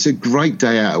it. It's a great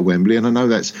day out at Wembley, and I know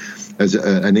that's as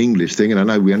an English thing, and I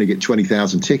know we only get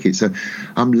 20,000 tickets. So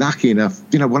I'm lucky enough.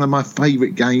 You know, one of my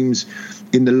favourite games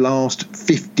in the last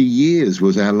 50 years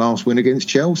was our last win against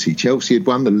Chelsea. Chelsea had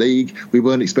won the league. We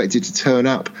weren't expected to turn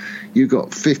up. You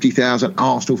got 50,000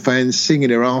 Arsenal fans singing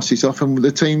their asses off, and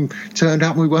the team turned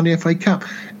up and we won the FA Cup.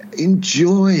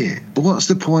 Enjoy it. But what's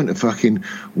the point of fucking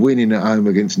winning at home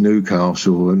against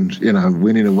Newcastle and, you know,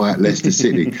 winning away at Leicester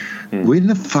City? Win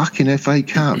the fucking FA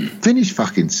Cup. Finish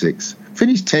fucking 6th.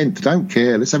 Finish 10th. Don't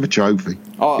care. Let's have a trophy.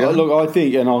 Look, I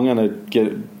think, and I'm going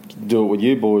to do it with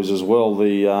you boys as well,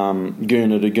 the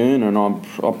Gooner to Gooner, and I'm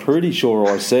pretty sure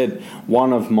I said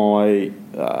one of my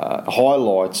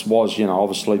highlights was, you know,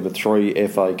 obviously the 3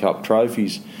 FA Cup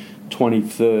trophies,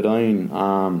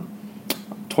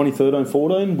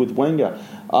 2013-14 with Wenger.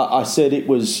 I said it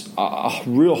was a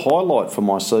real highlight for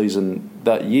my season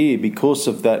that year because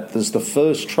of that. There's the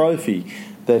first trophy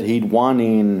that he'd won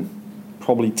in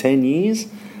probably 10 years.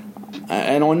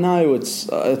 And I know it's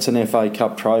an FA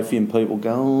Cup trophy and people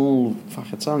go, oh,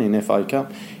 fuck, it's only an FA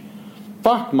Cup.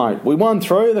 Fuck, mate, we won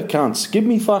 3 of the cunts. Give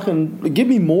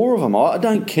me more of them. I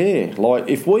don't care. Like,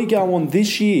 if we go on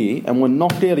this year and we're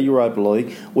knocked out of Europa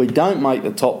League, we don't make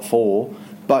the top 4,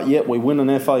 but yet we win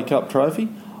an FA Cup trophy,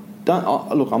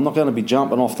 look, I'm not going to be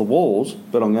jumping off the walls,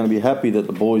 but I'm going to be happy that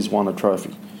the boys won a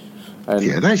trophy. And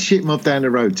yeah, that shit mob down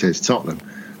the road, Tez, Tottenham.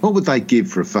 What would they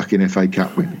give for a fucking FA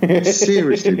Cup win?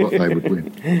 Seriously, what they would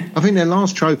win. I think their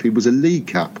last trophy was a League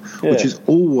Cup, which has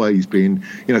always been,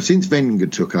 you know, since Wenger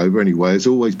took over anyway, has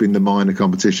always been the minor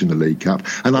competition, the League Cup.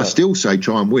 And I still say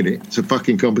try and win it. It's a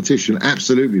fucking competition.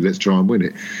 Absolutely, let's try and win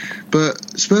it.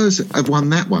 But Spurs have won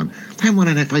that one. They haven't won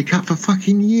an FA Cup for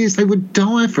fucking years. They would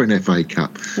die for an FA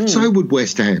Cup. So would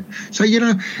West Ham. So, you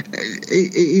know,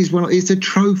 it's a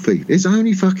trophy. There's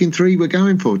only fucking 3 we're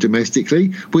going for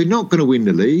domestically. We're not going to win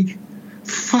the league.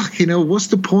 fucking hell, what's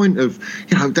the point of,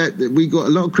 that we got a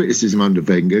lot of criticism under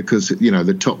Wenger because,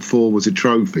 the top four was a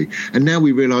trophy. And now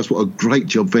we realise what a great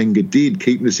job Wenger did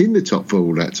keeping us in the top four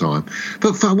all that time.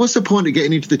 But what's the point of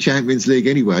getting into the Champions League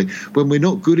anyway when we're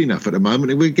not good enough at the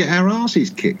moment and we get our asses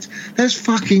kicked? Let's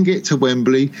fucking get to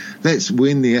Wembley. Let's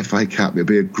win the FA Cup. It'll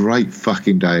be a great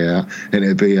fucking day out and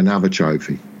it'll be another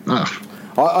trophy.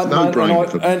 What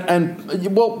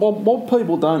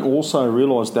people don't also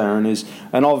realise, Darren, is,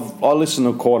 and I listen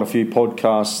to quite a few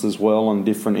podcasts as well and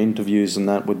different interviews and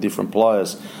that with different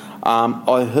players.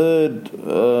 I heard,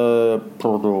 I'm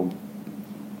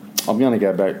going to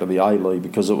go back to the A-League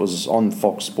because it was on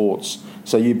Fox Sports,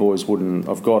 so you boys wouldn't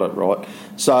have got it, right?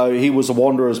 So he was a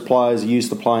Wanderers player. He used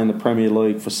to play in the Premier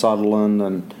League for Sutherland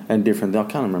and different. I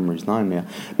can't remember his name now.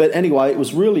 But anyway, it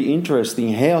was really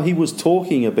interesting how he was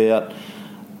talking about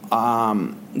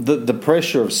the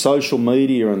pressure of social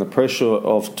media and the pressure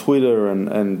of Twitter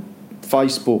and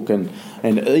Facebook and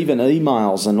even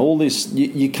emails and all this.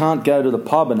 You can't go to the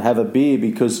pub and have a beer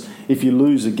because if you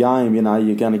lose a game,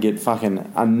 you're going to get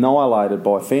fucking annihilated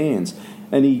by fans.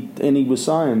 And he was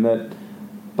saying that,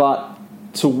 but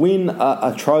to win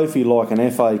a trophy like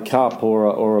an FA Cup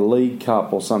or a League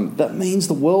Cup or something, that means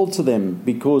the world to them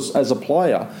because as a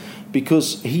player.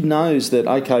 Because he knows that,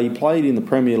 okay, he played in the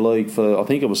Premier League for, I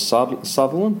think it was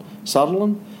Sutherland,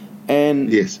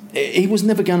 and yes, he was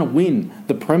never going to win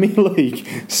the Premier League.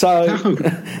 So no.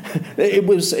 it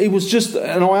was just,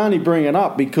 and I only bring it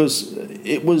up because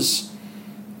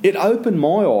it opened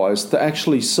my eyes to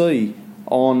actually see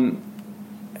on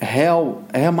how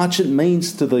much it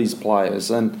means to these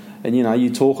players. And you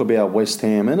talk about West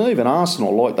Ham and even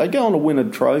Arsenal, like they go on to win a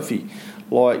trophy,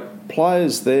 like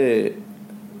players there.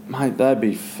 Mate, they'd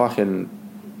be fucking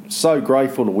so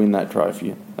grateful to win that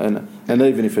trophy, and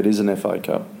even if it is an FA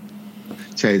Cup.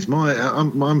 Tez,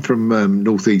 I'm from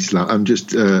northeast.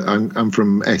 I'm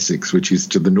from Essex, which is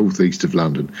to the northeast of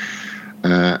London,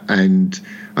 and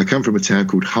I come from a town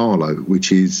called Harlow,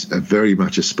 which is very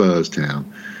much a Spurs town.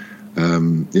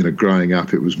 Growing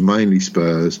up, it was mainly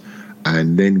Spurs.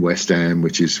 And then West Ham,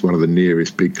 which is one of the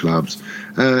nearest big clubs.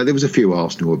 There was a few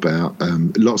Arsenal about,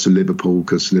 lots of Liverpool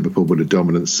because Liverpool were the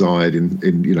dominant side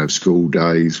in school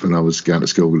days when I was going to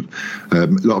school. A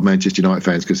lot of Manchester United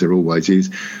fans because there always is.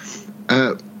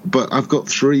 But I've got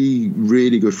three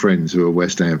really good friends who are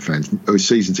West Ham fans, who are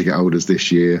season ticket holders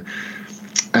this year.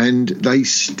 And they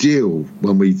still,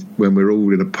 when we're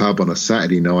all in a pub on a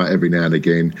Saturday night every now and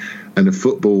again, and the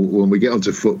football, when we get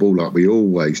onto football like we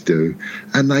always do,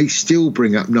 and they still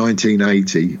bring up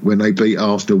 1980 when they beat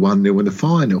Arsenal 1-0 in the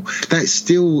final. That's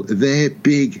still their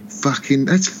big fucking,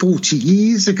 that's 40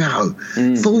 years ago.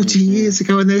 40 years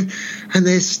ago, and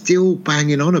they're still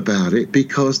banging on about it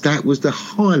because that was the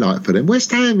highlight for them.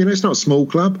 West Ham, it's not a small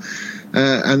club, but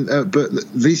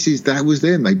that was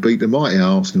them. They beat the mighty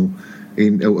Arsenal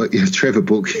in Trevor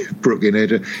Brook in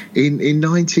header in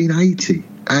 1980,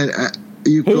 and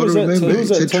you've got to remember. Who was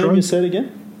that team you said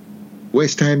again?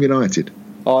 West Ham United.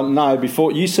 Oh no!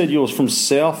 Before you said you was from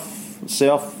South.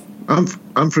 I'm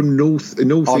from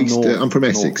northeast. I'm from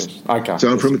Essex. Okay. So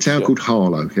I'm from a town called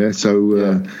Harlow. Yeah.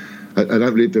 So I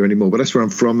don't live there anymore, but that's where I'm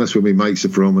from. That's where my mates are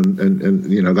from,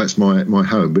 and that's my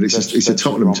home. But it's a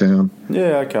Tottenham town.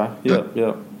 Yeah. Okay.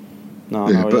 Yeah. No,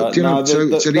 but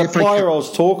the player I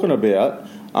was talking about,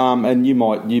 and you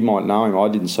might know him. I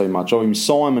didn't see much of him.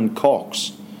 Simon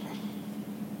Cox.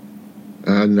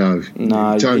 No,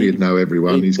 Tony would know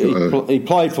everyone. He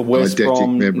played for West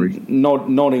Brom, memory.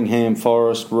 Nottingham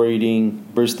Forest, Reading,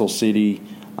 Bristol City.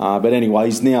 But anyway,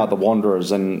 he's now at the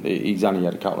Wanderers, and he's only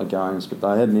had a couple of games. But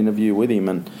they had an interview with him,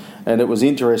 and it was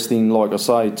interesting, like I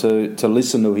say, to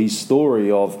listen to his story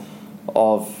of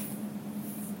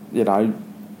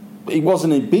he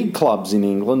wasn't in big clubs in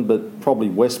England, but probably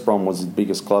West Brom was the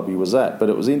biggest club he was at. But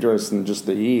it was interesting just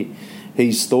to hear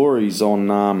his stories on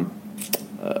like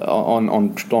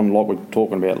we're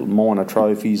talking about minor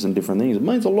trophies and different things. It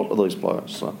means a lot to these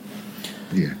players. So.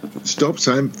 Yeah. Stop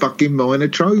saying fucking minor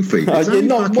trophy. It's only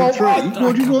fucking three.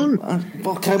 What do you want?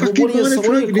 Okay, fucking minor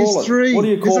trophy. There's three. What do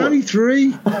you call it? There's only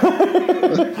three.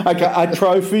 Okay, a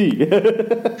trophy.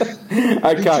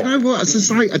 Okay. Do you know what? As I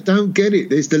say, I don't get it.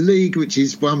 There's the league, which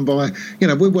is won by,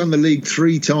 we've won the league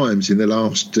 3 times in the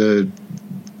last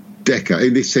decade,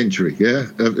 in this century, yeah?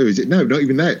 Is it? No, not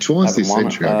even that. Twice this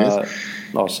century, I guess.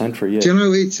 Last century, yeah. Do you know,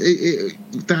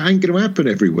 that ain't going to happen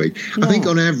every week. No. I think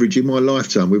on average in my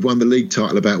lifetime, we've won the league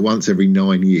title about once every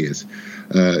 9 years.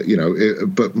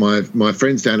 But my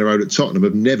friends down the road at Tottenham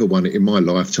have never won it in my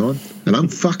lifetime, and I'm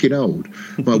fucking old.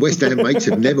 My West Ham mates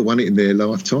have never won it in their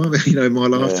lifetime. In my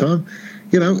lifetime,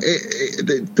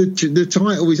 the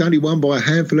title is only won by a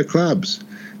handful of clubs.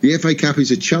 The FA Cup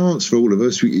is a chance for all of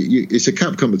us. It's a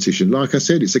cup competition. Like I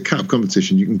said, it's a cup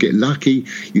competition. You can get lucky.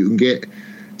 You can get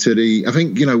to I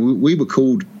think, we were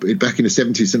called, back in the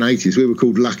 70s and 80s, we were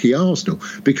called Lucky Arsenal,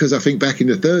 because I think back in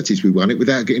the 30s we won it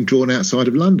without getting drawn outside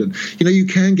of London. You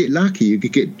can get lucky.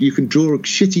 You can draw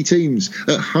shitty teams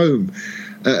at home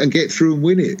and get through and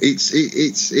win it.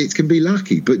 It can be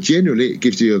lucky, but generally it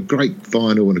gives you a great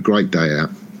final and a great day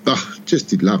out. Just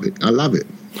did love it. I love it.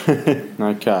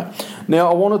 Okay.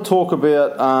 Now, I want to talk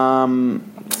about,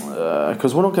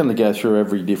 because we're not going to go through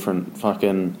every different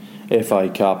fucking FA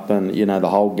Cup and, the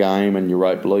whole game and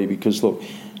Europa League, because, look,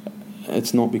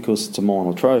 it's not because it's a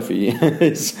minor trophy.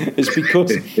 it's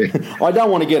because I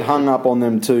don't want to get hung up on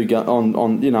them two,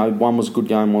 one was a good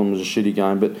game, one was a shitty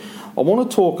game. But I want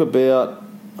to talk about,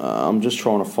 I'm just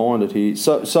trying to find it here.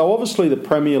 So obviously the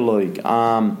Premier League,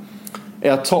 our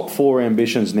top four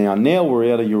ambitions now. Now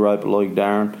we're out of Europa League,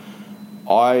 Darren.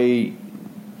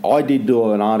 I did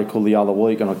do an article the other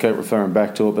week, and I keep referring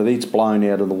back to it, but it's blown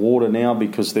out of the water now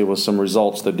because there were some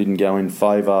results that didn't go in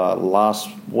favour last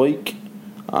week,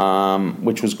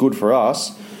 which was good for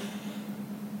us.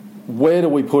 Where do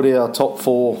we put our top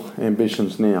four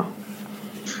ambitions now?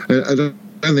 I don't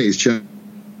think it's changed.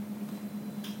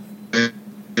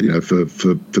 For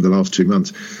the last 2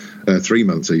 months. 3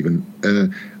 months even,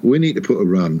 we need to put a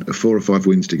run of 4 or 5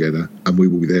 wins together, and we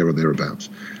will be there or thereabouts.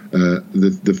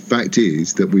 The fact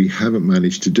is that we haven't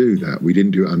managed to do that. We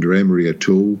didn't do it under Emery at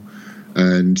all,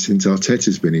 and since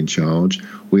Arteta's been in charge,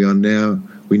 we now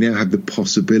have the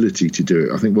possibility to do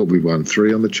it. I think we've won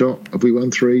 3 on the trot. Have we won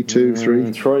 3, 2,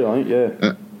 3? 3, I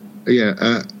think,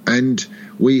 yeah. And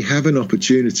we have an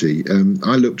opportunity.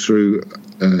 I looked through.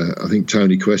 I think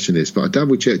Tony questioned this, but I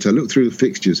double checked. I looked through the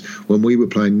fixtures when we were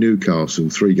playing Newcastle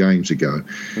 3 games ago,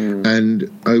 and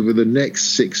over the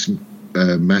next 6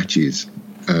 matches,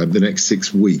 the next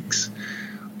 6 weeks,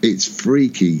 it's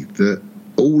freaky that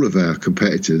all of our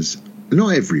competitors,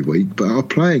 not every week, but are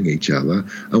playing each other,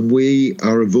 and we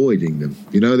are avoiding them.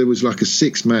 There was like a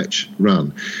 6-match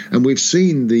run, and we've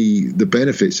seen the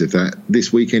benefits of that.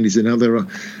 This weekend is another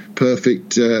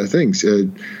perfect thing.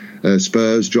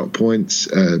 Spurs drop points,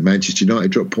 Manchester United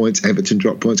drop points, Everton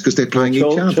drop points because they're playing each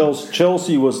other.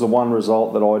 Chelsea was the one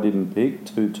result that I didn't pick,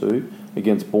 2-2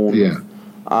 against Bournemouth. Yeah.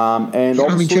 And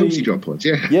obviously, Chelsea drop points,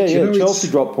 yeah. Chelsea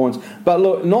drop points. But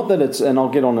look, not that it's, and I'll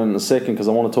get on it in a second because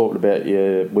I want to talk about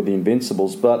with the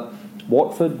Invincibles. But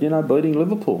Watford, beating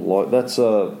Liverpool, like that's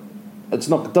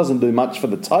it doesn't do much for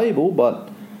the table, but.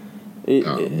 Mate,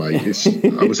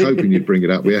 I was hoping you'd bring it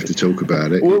up. We have to talk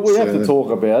about it. We have to talk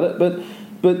about it, but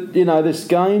there's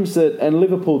games that, and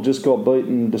Liverpool just got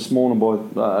beaten this morning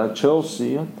by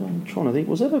Chelsea. I'm trying to think,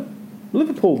 was that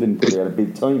Liverpool didn't put out a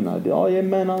big team though? Oh yeah,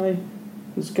 Mane.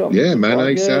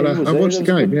 Mane, Salah. I watched the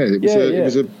game. It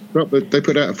was a drop. They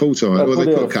put out a full time. They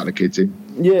put a couple of kids in.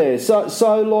 Yeah.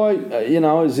 So like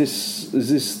is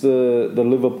this the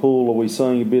Liverpool? Are we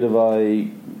seeing a bit of a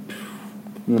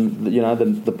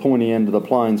the pointy end of the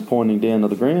plane's pointing down to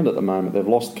the ground at the moment? They've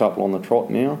lost a couple on the trot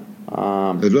now.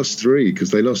 They've lost 3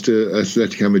 because they lost to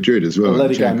Atletico Madrid as well.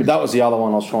 That was the other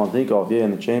one I was trying to think of. Yeah,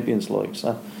 in the Champions League.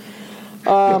 So.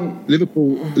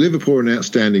 Liverpool are an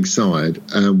outstanding side.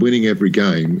 Winning every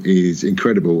game is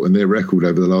incredible, and their record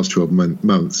over the last 12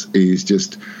 months is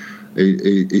just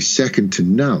is second to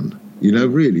none.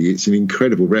 Really, it's an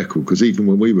incredible record because even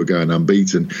when we were going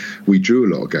unbeaten, we drew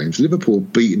a lot of games. Liverpool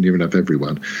beaten near enough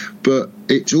everyone, but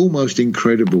it's almost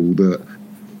incredible that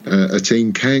a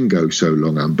team can go so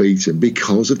long unbeaten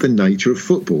because of the nature of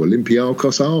football.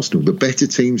 Olympiacos, Arsenal, the better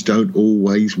teams don't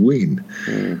always win.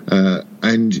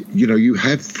 And, you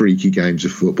have freaky games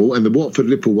of football, and the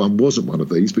Watford-Liverpool one wasn't one of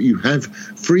these, but you have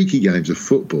freaky games of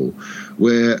football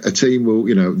where a team will,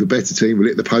 the better team will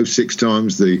hit the post 6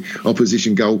 times, the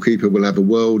opposition goalkeeper will have a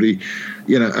worldie,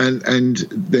 and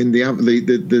then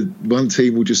the one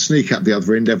team will just sneak up the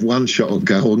other end, have one shot on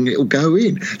goal, and it'll go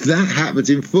in. That happens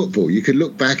in football. You can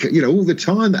look back at, all the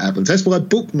time that happens. That's why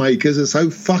bookmakers are so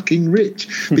fucking rich,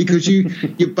 because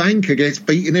your banker gets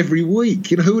beaten every week.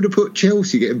 Who would have put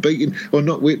Chelsea getting beaten or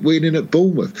not winning at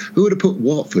Bournemouth? Who would have put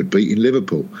Watford beating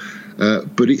Liverpool?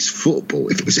 But it's football.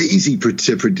 If it was easy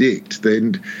to predict,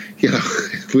 then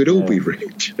we'd all be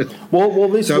rich. Well,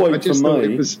 this week for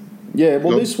me, this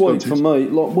week for me,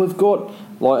 like we've got,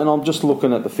 and I'm just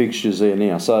looking at the fixtures there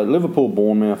now. So Liverpool,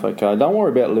 Bournemouth, okay. Don't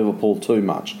worry about Liverpool too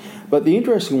much. But the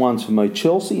interesting ones for me: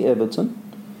 Chelsea, Everton,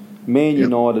 Man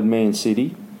United, Man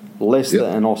City, Leicester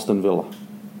and Aston Villa.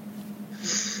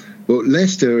 Well,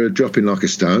 Leicester are dropping like a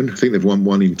stone. I think they've won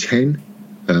 1 in 10.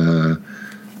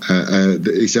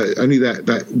 It's only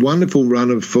that wonderful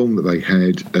run of form that they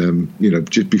had,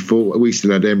 just before we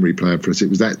still had Emery playing for us. It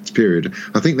was that period.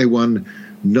 I think they won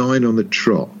 9 on the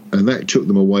trot, and that took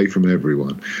them away from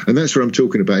everyone. And that's what I'm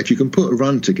talking about. If you can put a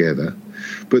run together,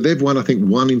 but they've won, I think,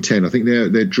 1 in 10. I think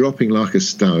they're dropping like a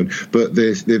stone, but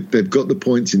they've got the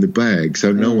points in the bag,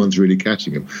 so no one's really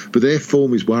catching them. But their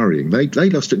form is worrying. They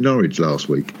lost at Norwich last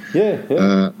week.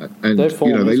 Yeah. And they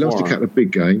lost a couple of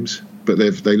big games, but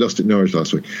they lost at Norwich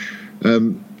last week.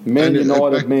 Man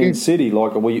United, Man City.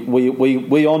 Like, are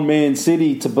we on Man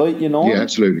City to beat United? Yeah,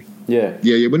 absolutely. Yeah.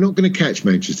 We're not going to catch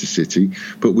Manchester City,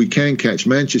 but we can catch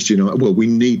Manchester United. Well, we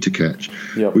need to catch.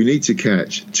 Yep. We need to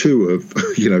catch 2 of,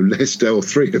 Leicester, or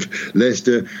 3 of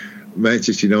Leicester,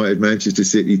 Manchester United, Manchester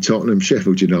City, Tottenham,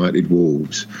 Sheffield United,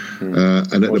 Wolves, and at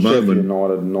the moment, Sheffield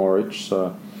United and Norwich.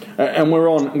 So, and we're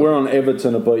on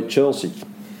Everton to beat Chelsea.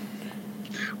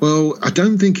 Well, I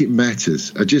don't think it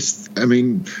matters.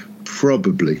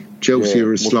 Probably. Chelsea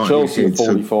are slightly Chelsea ahead.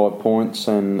 45 points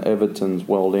and Everton's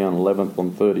well down 11th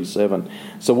on 37.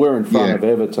 So we're in front of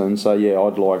Everton. So,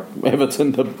 I'd like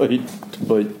Everton to beat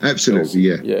Absolutely,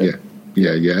 Chelsea.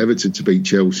 Yeah. Everton to beat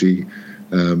Chelsea.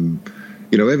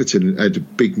 Everton had a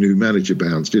big new manager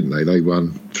bounce, didn't they? They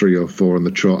won 3 or 4 on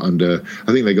the trot under,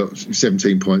 I think they got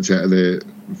 17 points out of their...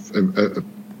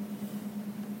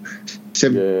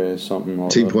 something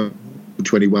like that.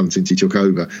 21 since he took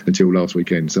over until last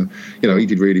weekend. So, he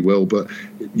did really well. But,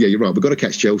 you're right. We've got to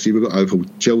catch Chelsea. We've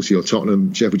got Chelsea or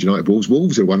Tottenham, Sheffield United, Wolves.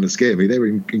 Wolves are the one that scare me. They're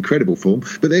in incredible form,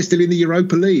 but they're still in the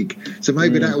Europa League. So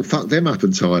maybe that'll fuck them up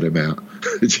and tire them out.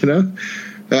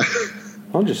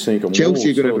 I'm just thinking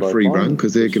Chelsea are going to have a free run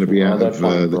because they're going to be out of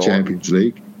the Champions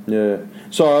League. Yeah.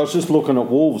 So I was just looking at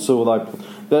Wolves. So I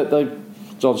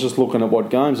was just looking at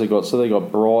what games they got. So they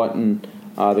got Brighton.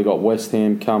 They've got West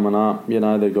Ham coming up.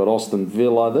 They've got Aston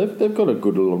Villa. They've got a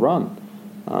good little run.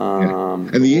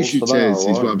 And the issue, Tez,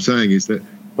 is what I'm saying is that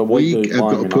we have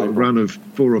got to put a run of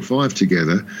 4 or 5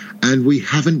 together, and we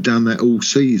haven't done that all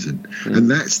season.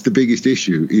 And that's the biggest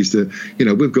issue, is that,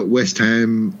 we've got West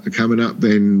Ham coming up,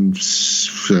 then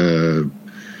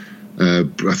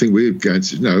I think we're going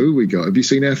to... No, who we got? Have you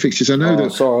seen our fixtures? I know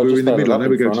we're in the middle. I know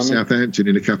we're going to Southampton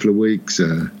in a couple of weeks.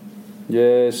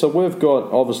 So we've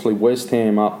got, obviously, West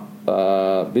Ham up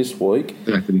this week.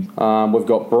 Exactly. We've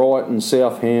got Brighton,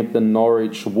 Southampton,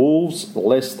 Norwich, Wolves,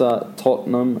 Leicester,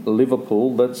 Tottenham,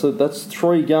 Liverpool. That's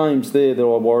 3 games there that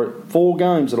I worry... 4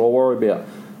 games that I worry about.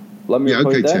 Let me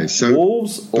repeat that. So,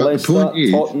 Wolves, Leicester,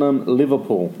 Tottenham,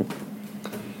 Liverpool.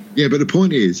 Yeah, but the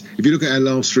point is, if you look at our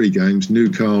last 3 games,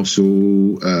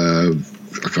 Newcastle... I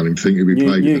can't even think who we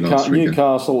played in the last 3 games.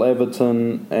 Newcastle,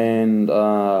 Everton, and...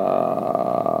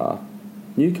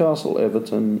 Newcastle,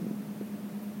 Everton.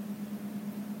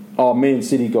 Man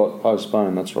City got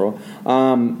postponed, that's right.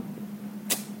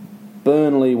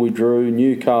 Burnley we drew,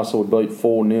 Newcastle beat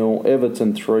 4-0,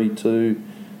 Everton 3-2,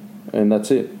 and that's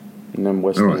it. And then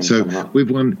West Ham. All right, so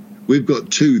we've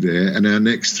got 2 there, and our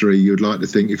next 3, you'd like to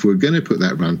think, if we're going to put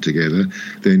that run together,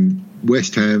 then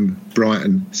West Ham,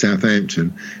 Brighton,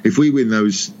 Southampton, if we win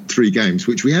those 3 games,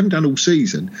 which we haven't done all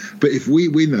season, but if we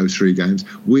win those 3 games,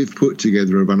 we've put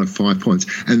together a run of 5 points.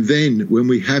 And then when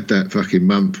we have that fucking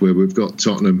month where we've got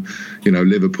Tottenham,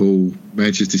 Liverpool,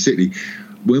 Manchester City,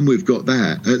 when we've got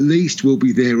that, at least we'll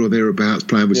be there or thereabouts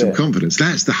playing with some confidence.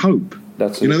 That's the hope.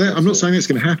 I'm not saying it's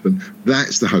going to happen.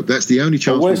 That's the hope. That's the only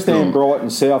chance we've got. West Ham, Brighton,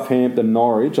 Southampton,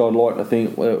 Norwich, I'd like to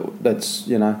think that's,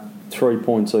 3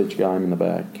 points each game in the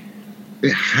bag.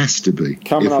 It has to be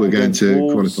if we're going to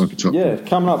qualify for top 4. Yeah,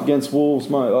 coming up against Wolves,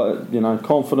 mate,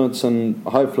 confidence, and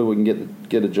hopefully we can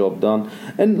get a job done.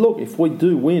 And look, if we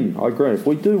do win, I agree. If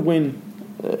we do win,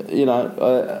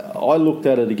 I looked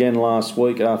at it again last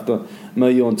week after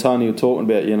you and Tony were talking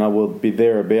about, we'll be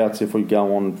thereabouts if we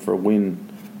go on for a win.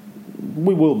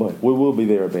 We will be. We will be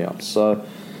thereabouts. So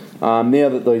now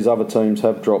that these other teams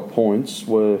have dropped points,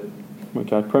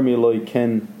 Premier League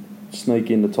can sneak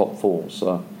in the top 4.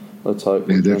 So let's hope.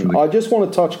 Yeah, definitely. I just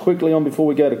want to touch quickly on before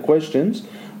we go to questions.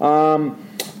 I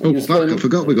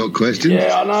forgot we got questions.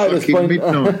 Yeah, I know.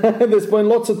 There's been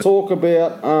lots of talk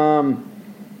about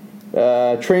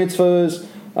transfers.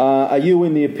 Are you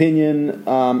in the opinion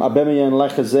Aubameyang and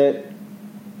Lacazette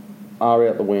are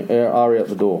out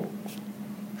the door?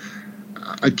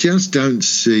 I just don't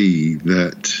see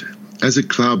that as a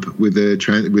club with their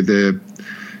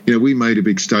we made a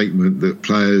big statement that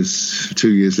players 2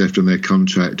 years left on their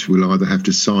contract will either have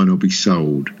to sign or be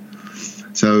sold.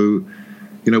 So,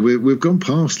 we've gone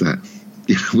past that.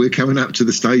 we're coming up to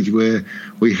the stage where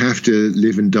we have to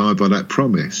live and die by that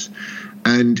promise.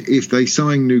 And if they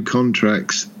sign new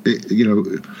contracts,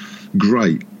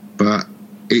 great, but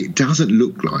it doesn't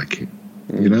look like it.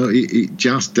 It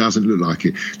just doesn't look like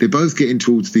it. They're both getting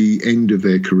towards the end of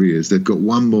their careers. They've got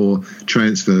one more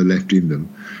transfer left in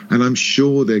them. And I'm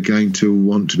sure they're going to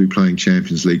want to be playing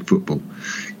Champions League football.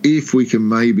 If we can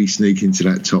maybe sneak into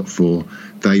that top four,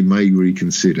 they may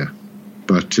reconsider.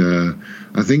 But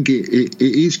I think it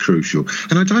is crucial.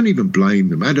 And I don't even blame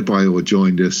them. Adebayor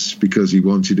joined us because he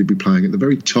wanted to be playing at the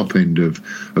very top end of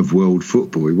world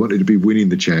football. He wanted to be winning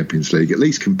the Champions League, at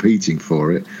least competing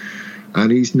for it. And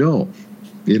he's not.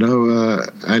 At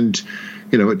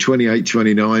 28,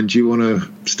 29, do you want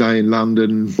to stay in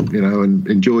London, and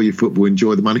enjoy your football,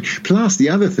 enjoy the money? Plus, the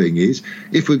other thing is,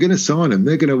 if we're going to sign them,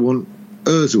 they're going to want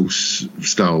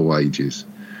Ozil-style wages.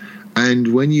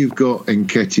 And when you've got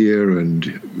Nketiah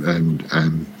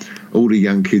and all the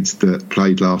young kids that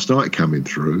played last night coming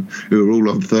through, who are all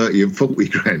on 30 and 40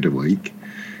 grand a week,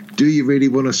 do you really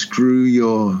want to screw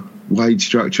your wage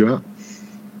structure up?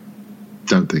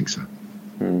 Don't think so.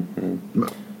 Mm-hmm.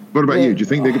 What about you? Do you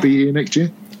think they could be here next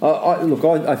year? I don't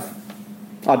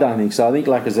think so. I think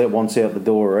Lacazette wants out the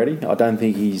door already. I don't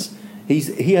think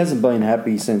he hasn't been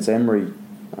happy since Emery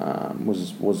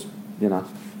was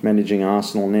managing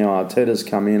Arsenal. Now Arteta's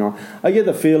come in. I get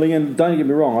the feeling, and don't get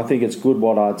me wrong, I think it's good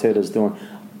what Arteta's doing.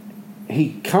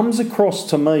 He comes across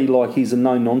to me like he's a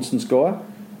no-nonsense guy.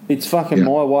 It's fucking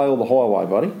my way or the highway,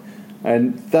 buddy.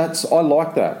 And I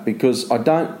like that because I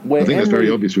think that's very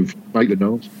obvious with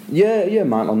Maitland-Niles. Yeah,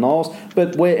 Maitland-Niles.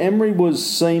 But where Emery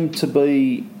seemed to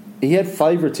be, he had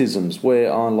favouritisms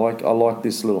where I like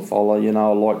this little fella,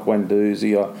 I like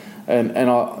Guendouzi,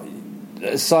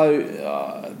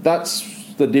 that's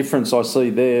the difference I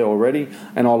see there already.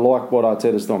 And I like what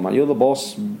Arteta's doing, mate. You're the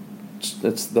boss.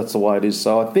 That's the way it is.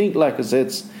 So I think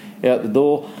Lacazette's out the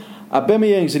door.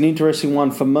 Aubameyang's an interesting one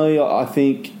for me. I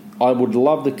think I would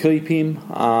love to keep him.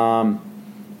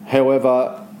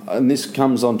 However, and this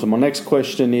comes on to my next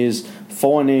question, is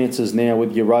finances now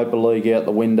with Europa League out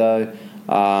the window.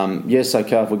 Yes,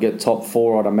 okay, if we get top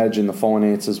four, I'd imagine the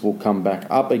finances will come back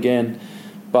up again.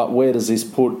 But where does this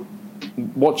put...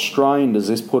 What strain does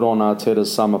this put on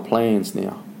Arteta's summer plans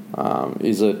now?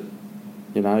 Is it...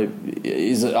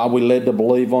 Are we led to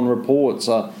believe on reports?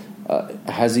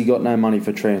 Has he got no money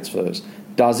for transfers?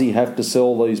 Does he have to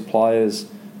sell these players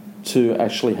to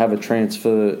actually have a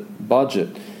transfer budget?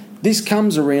 This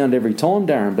comes around every time,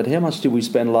 Darren, but how much did we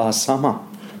spend last summer?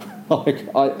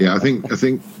 I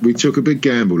think we took a big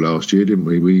gamble last year, didn't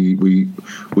we?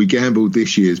 We gambled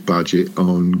this year's budget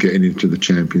on getting into the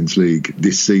Champions League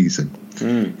this season.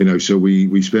 So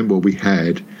we spent what we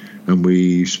had, and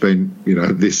we spent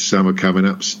this summer coming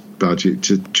up's budget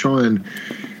to try and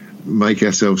make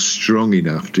ourselves strong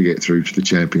enough to get through to the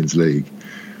Champions League.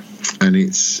 And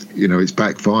it's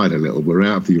backfired a little. We're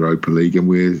out of the Europa League and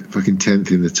we're fucking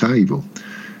 10th in the table.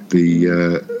 They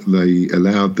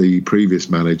allowed the previous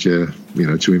manager,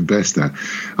 to invest that.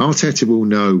 Arteta will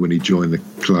know when he joined the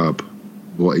club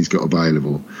what he's got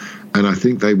available, and I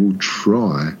think they will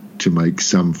try to make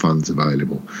some funds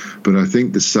available. But I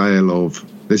think the sale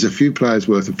there's a few players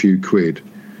worth a few quid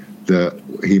that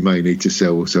he may need to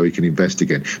sell so he can invest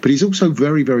again. But he's also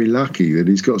very, very lucky that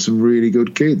he's got some really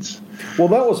good kids. Well,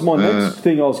 that was my next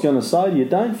thing I was going to say to you.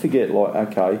 Don't forget,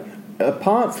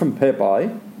 apart from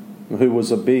Pepe, who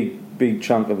was a big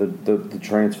chunk of the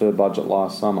transfer budget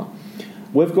last summer,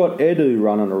 we've got Edu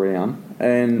running around,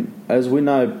 and as we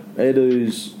know,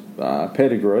 Edu's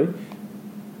pedigree,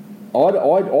 I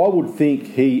would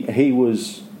think he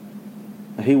was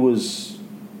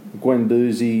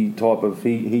Guendouzi type of.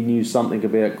 He knew something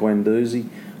about Guendouzi,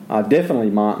 definitely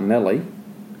Martinelli,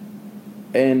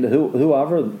 and who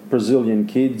other Brazilian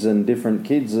kids and different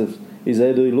kids is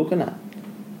Edu looking at?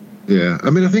 Yeah, I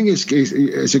mean, I think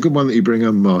it's a good one that you bring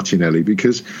on Martinelli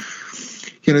because,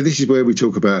 this is where we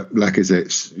talk about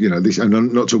Lacazette's, this, and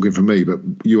I'm not talking for me, but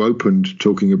you opened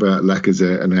talking about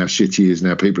Lacazette and how shit he is.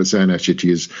 Now people are saying how shit he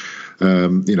is,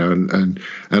 and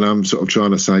I'm sort of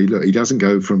trying to say, look, he doesn't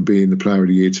go from being the player of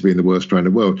the year to being the worst player in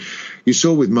the world. You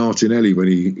saw with Martinelli when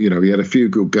he had a few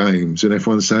good games and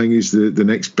everyone's saying he's the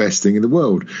next best thing in the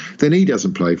world. Then he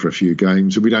doesn't play for a few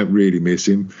games and we don't really miss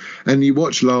him. And you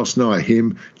watched last night,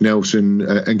 him, Nelson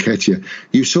and Nketiah.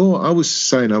 You saw, I was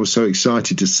saying I was so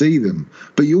excited to see them,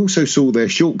 but you also saw their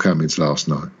shortcomings last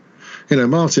night.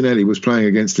 Martinelli was playing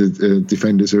against the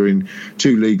defenders who are in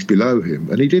 2 leagues below him,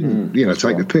 and he didn't,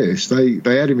 take the piss. They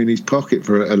had him in his pocket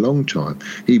for a long time.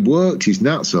 He worked his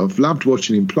nuts off, loved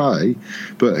watching him play,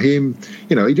 but him,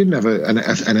 he didn't have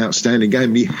an outstanding game,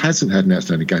 and he hasn't had an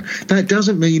outstanding game. That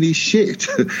doesn't mean he's shit.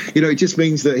 It just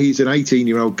means that he's an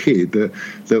 18-year-old kid that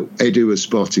Edu has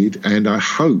spotted, and I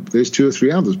hope there's 2 or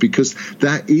 3 others, because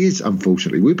that is,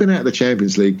 unfortunately, we've been out of the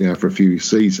Champions League now for a few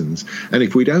seasons, and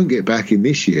if we don't get back in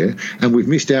this year, and we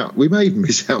may even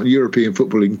miss out on European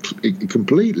football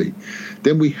completely,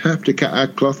 then we have to cut our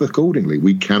cloth accordingly.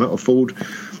 We cannot afford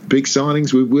big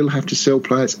signings. We will have to sell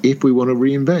players if we want to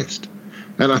reinvest.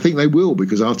 And I think they will,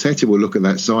 because Arteta will look at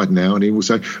that side now and he will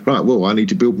say, right, well, I need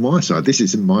to build my side. This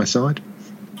isn't my side.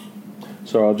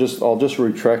 So I'll just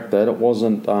retract that. It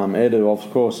wasn't Edu, of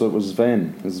course. It was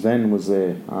Sven. Sven was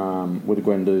there with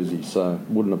Guendouzi, so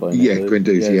wouldn't have been. Yeah, Edu.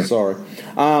 Guendouzi. Yeah, sorry.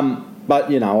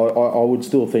 But I would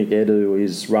still think Edu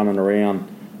is running around,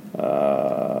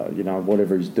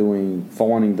 whatever he's doing,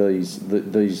 finding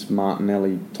these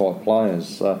Martinelli type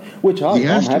players, which I'm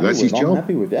happy with. His job. I'm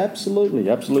happy with. Absolutely,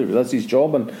 that's his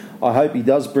job, and I hope he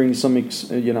does bring some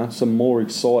more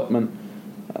excitement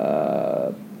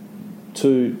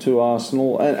to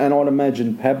Arsenal, and I'd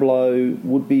imagine Pablo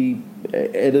would be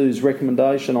Edu's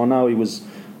recommendation. I know he was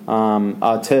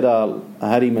Arteta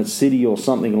had him at City or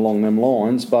something along them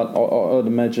lines, but I'd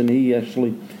imagine he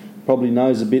actually probably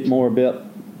knows a bit more about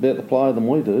the player than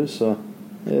we do. So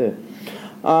yeah.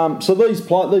 So these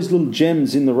little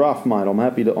gems in the rough, mate. I'm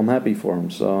happy for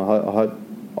them. So I hope.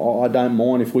 I don't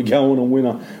mind if we go on and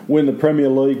win the Premier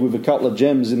League with a couple of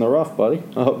gems in the rough, buddy.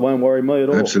 It won't worry me at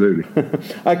all. Absolutely.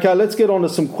 Okay, let's get on to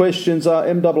some questions.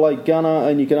 MAA Gunner,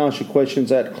 and you can ask your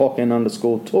questions at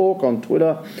 @clockn_talk on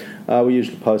Twitter. We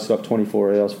usually post it up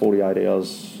 24 hours, 48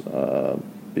 hours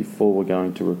before we're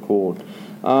going to record.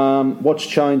 What's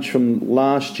changed from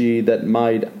last year that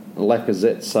made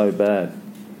Lacazette so bad?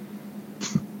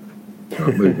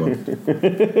 I'll move on.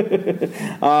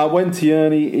 When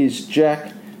Tierney is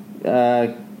Jack,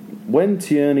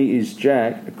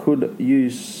 could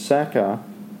use Saka.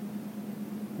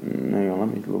 Hang on, let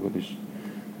me look at this.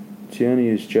 Tierney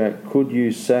is Jack. Could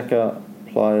use Saka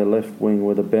play a left wing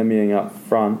with Aubameyang up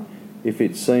front if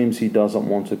it seems he doesn't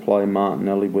want to play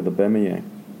Martinelli with Aubameyang.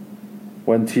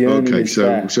 When Tierney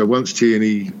so once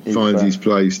Tierney finds his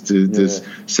place, does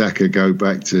Saka go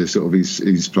back to sort of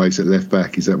his place at left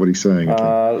back? Is that what he's saying?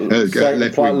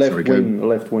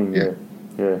 Left wing.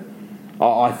 Yeah.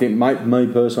 I think, mate, me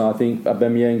personally, I think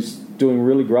Aubameyang's doing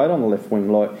really great on the left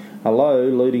wing. Like,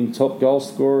 leading top goal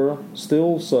scorer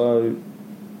still. So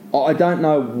I don't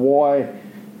know why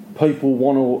people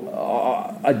want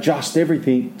to adjust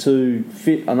everything to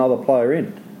fit another player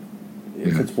in.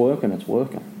 If it's working, it's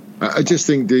working. I just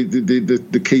think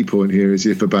the key point here is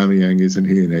if Aubameyang isn't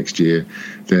here next year,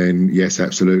 then yes,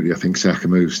 absolutely. I think Saka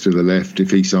moves to the left.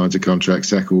 If he signs a contract,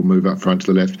 Saka will move up front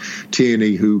to the left.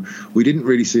 Tierney, who we didn't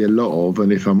really see a lot of,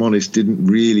 and if I'm honest, didn't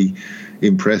really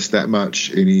impress that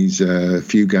much in his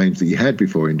few games that he had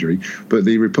before injury. But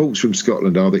the reports from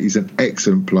Scotland are that he's an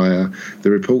excellent player.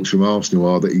 The reports from Arsenal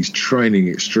are that he's training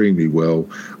extremely well.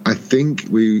 I think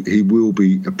he will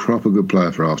be a proper good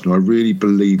player for Arsenal. I really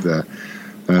believe that.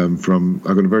 I've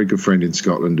got a very good friend in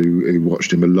Scotland who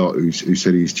watched him a lot, who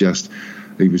said he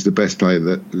was the best player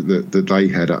that they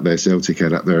had up there, Celtic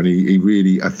had up there, and he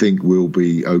really, I think, will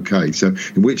be okay. So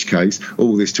in which case,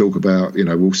 all this talk about,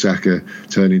 will Saka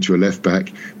turn into a left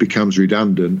back becomes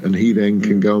redundant, and he then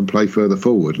can go and play further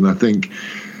forward. And I think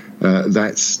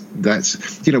that's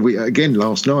again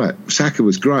last night Saka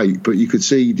was great, but you could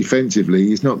see defensively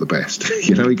he's not the best.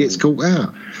 He gets caught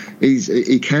out.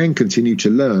 He can continue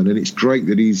to learn, and it's great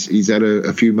that he's had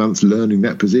a few months learning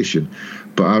that position.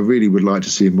 But I really would like to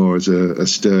see him more as a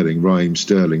Raheem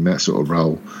Sterling, that sort of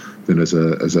role, than as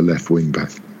a left wing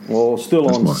back. Well, still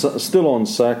on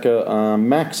Saka.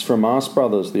 Max from Ask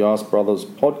Brothers, the Ask Brothers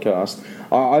podcast.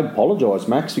 I apologise,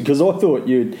 Max, because I thought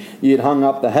you'd hung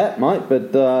up the hat, mate.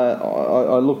 But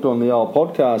I looked on the old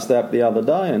podcast app the other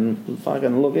day, and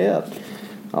fucking look out.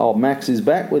 Oh, Max is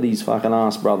back with his fucking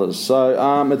Ask Brothers. So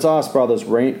it's Ask Brothers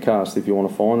Rantcast if you want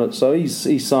to find it. So he's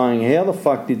saying, how the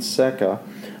fuck did Saka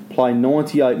play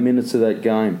 98 minutes of that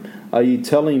game? Are you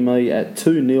telling me at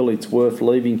 2-0 it's worth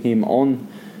leaving him on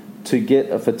to get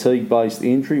a fatigue-based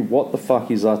injury? What the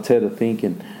fuck is Arteta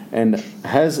thinking? And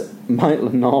has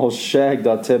Maitland-Niles shagged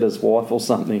Arteta's wife or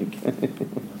something?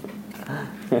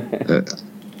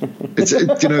 There's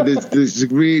a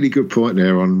really good point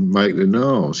there on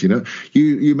Maitland-Niles.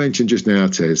 You mentioned just now,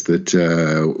 Tez, that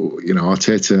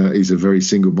Arteta is a very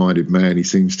single-minded man. He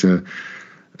seems to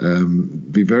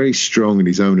be very strong in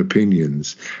his own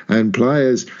opinions. And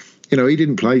players, he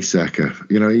didn't play Saka.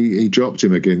 He dropped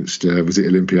him against, was it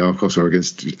Olympiacos or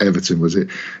against Everton, was it?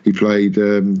 He played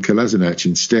Kolasinac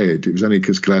instead. It was only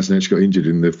because Kolasinac got injured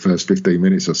in the first 15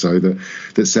 minutes or so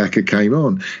that Saka came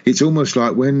on. It's almost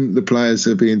like when the players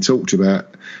are being talked about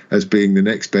as being the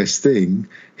next best thing,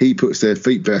 he puts their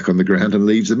feet back on the ground and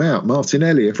leaves them out.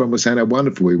 Martinelli, everyone was saying how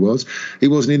wonderful he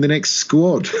wasn't in the next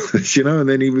squad, and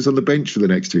then he was on the bench for the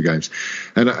next 2 games.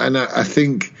 And I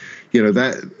think,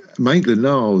 that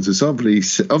Maitland-Niles has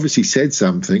obviously said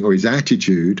something, or his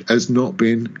attitude has not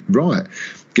been right.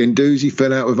 Guendouzi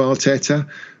fell out with Arteta,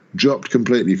 dropped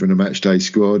completely from the matchday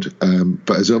squad,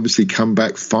 but has obviously come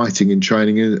back fighting in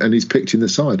training and he's picked in the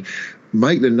side.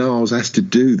 Maitland-Niles has to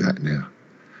do that now.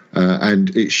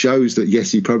 And it shows that,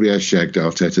 yes, he probably has shagged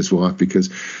Arteta's wife, because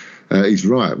he's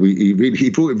right. He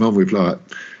brought him on with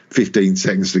 15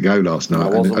 seconds to go last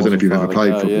night. And I don't know if you've ever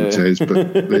played football, Tez,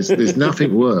 but there's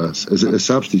nothing worse as a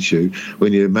substitute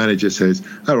when your manager says,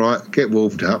 all right, get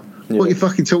warmed up. Yeah. What are you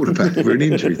fucking talking about? We're in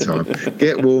injury time.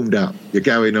 Get warmed up. You're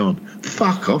going on.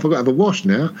 Fuck off. I've got to have a wash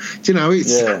now.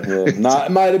 It's... Yeah. No,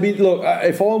 mate, look,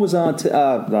 if I was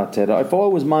Arteta, if I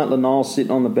was Maitland-Niles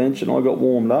sitting on the bench and I got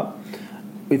warmed up,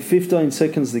 with 15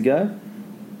 seconds to go,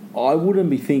 I wouldn't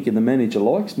be thinking the manager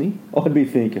likes me. I'd be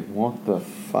thinking, what the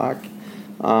fuck?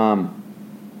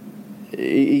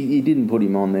 He didn't put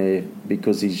him on there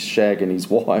because he's shagging his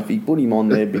wife. He put him on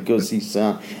there because he's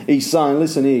saying,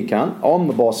 listen here, cunt, I'm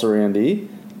the boss around here,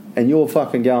 and you're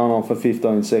fucking going on for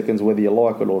 15 seconds whether you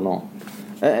like it or not.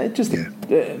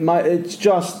 Mate, it's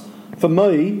just, for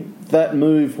me, that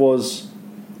move was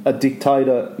a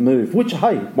dictator move, which,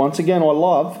 hey, once again, I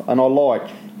love and I like.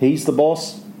 He's the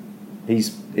boss.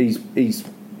 He's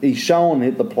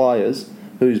showing the players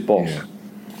who's boss. Yeah.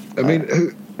 I mean,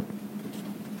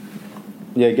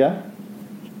 go.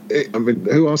 I mean,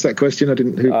 who asked that question? I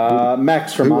didn't.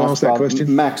 Max from who asked that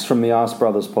question? Max from the Ask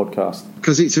Brothers podcast.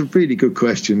 Because it's a really good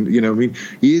question. I mean,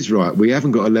 he is right. We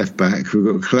haven't got a left back. We've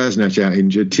got Kolasinac out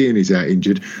injured. Tierney's out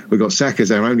injured. We've got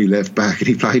Saka's our only left back, and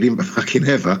he played him fucking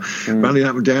ever, running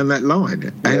up and down that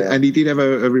line. And he did have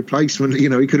a replacement. He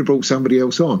could have brought somebody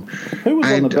else on. Who was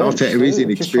on the bench? Arteta is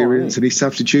inexperienced, and his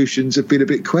substitutions have been a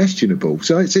bit questionable.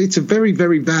 So it's a very,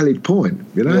 very valid point.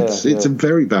 It's a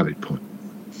very valid point.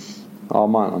 Oh,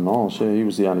 Maitland-Niles, he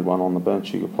was the only one on the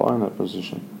bench who could play in that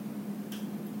position.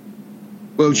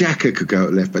 Well, Xhaka could go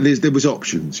at left, but there was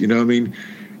options. I mean,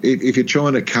 if you're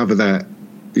trying to cover that,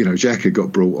 Xhaka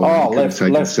got brought on.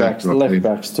 Left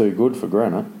back's too good for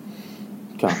Granite.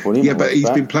 Can't put him. Yeah, but he's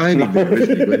been playing him there,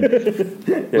 hasn't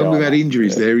he? When we've had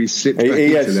injuries there, he's slipped back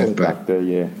into left back. There,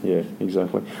 yeah,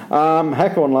 exactly.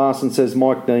 Hakon Larson says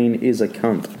Mike Dean is a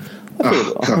cunt.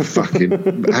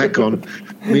 Fucking hack on.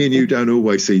 Me and you don't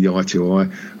always see eye to eye.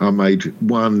 I made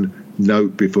one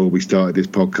note before we started this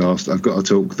podcast. I've got to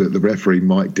talk that the referee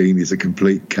Mike Dean is a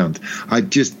complete cunt. I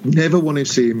just never want to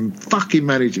see him fucking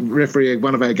referee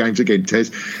one of our games again, Tez.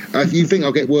 You think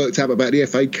I'll get worked up about the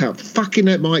FA Cup? Fucking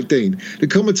that Mike Dean. The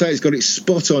commentator's got it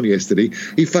spot on yesterday.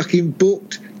 He fucking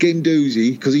booked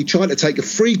Guendouzi because he tried to take a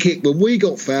free kick when we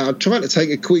got fouled, tried to take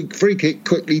a quick free kick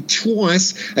quickly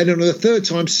twice, and then on the third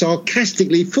time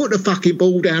sarcastically put the fucking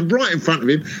ball down right in front of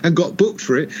him and got booked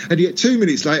for it. And yet 2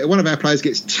 minutes later, one of our players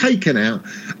gets taken out.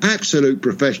 Absolute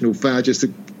professional foul, just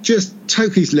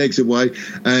took his legs away,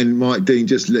 and Mike Dean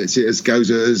just lets it goes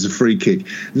as a free kick.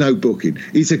 No booking.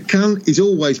 He's a cunt. He's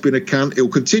always been a cunt. He'll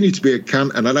continue to be a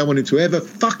cunt, and I don't want him to ever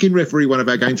fucking referee one of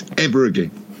our games ever again.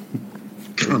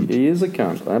 Cunt. He is a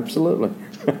cunt, absolutely.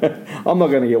 I'm not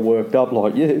going to get worked up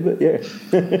like you, but yeah,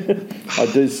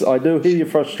 I do hear your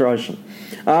frustration.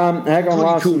 Hang on,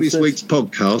 I call this week's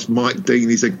podcast Mike Dean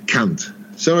is a cunt.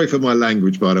 Sorry for my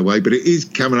language, by the way, but it is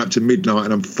coming up to midnight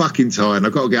and I'm fucking tired.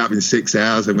 I've got to get up in 6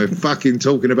 hours and we're fucking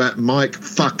talking about Mike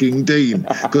fucking Dean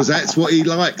because that's what he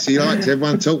likes. He likes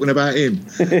everyone talking about him.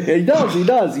 He does.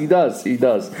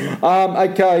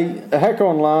 Okay,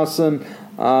 Hakon Larson,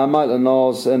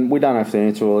 Maitland-Niles, and we don't have to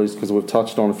answer all these because we've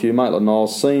touched on a few.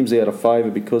 Maitland-Niles seems out of favour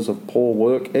because of poor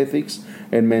work ethics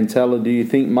and mentality. Do you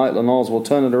think Maitland-Niles will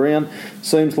turn it around?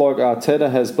 Seems like Arteta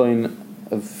has been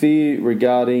fear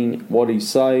regarding what he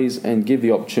says and give the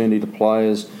opportunity to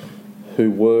players who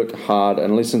work hard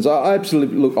and listens.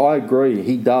 Absolutely, look, I agree,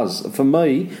 he does. For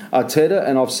me, Arteta,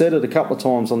 and I've said it a couple of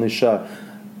times on this show,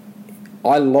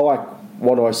 I like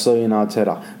what I see in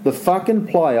Arteta. The fucking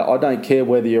player, I don't care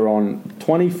whether you're on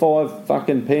 25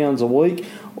 fucking pounds a week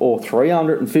or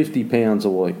 350 pounds a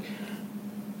week.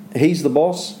 He's the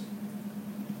boss.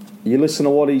 You listen to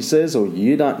what he says or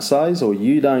you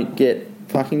don't get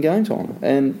fucking game time,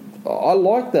 and I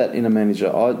like that in a manager.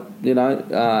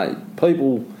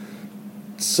 People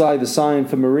say the same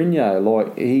for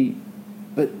Mourinho.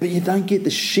 But you don't get the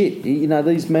shit.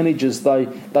 These managers, they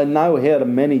know how to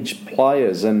manage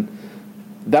players, and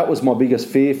that was my biggest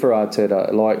fear for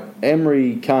Arteta. Like,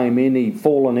 Emery came in, he'd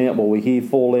fallen out. Well, we hear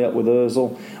fall out with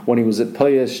Ozil. When he was at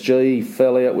PSG, he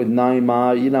fell out with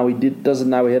Neymar. He doesn't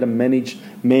know how to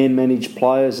manage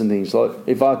players and things. Like,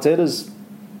 if Arteta's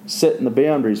setting the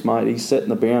boundaries, mate, he's setting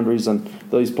the boundaries, and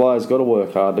these players got to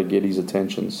work hard to get his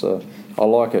attention. So I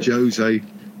like it.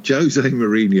 Jose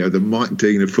Mourinho, the Mike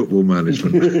Dean of football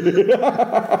management.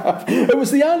 It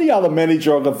was the only other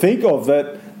manager I could think of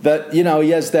that he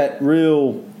has that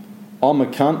real "I'm a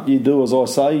cunt, you do as I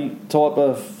say" type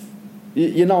of.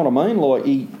 You know what I mean? Like,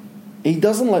 he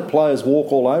doesn't let players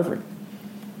walk all over him.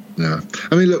 No.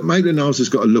 I mean, look, Maitland-Niles has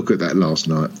got a look at that last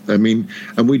night. I mean,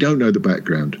 and we don't know the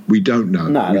background. We don't know.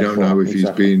 No, we don't know if he's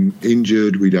been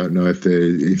injured. We don't know if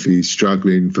he's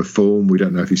struggling for form. We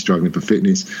don't know if he's struggling for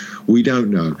fitness. We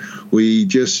don't know. We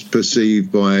just perceive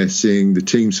by seeing the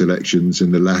team selections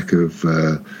and the lack of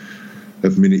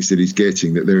minutes that he's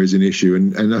getting that there is an issue.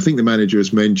 And I think the manager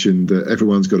has mentioned that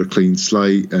everyone's got a clean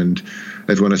slate and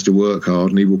everyone has to work hard,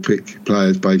 and he will pick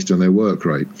players based on their work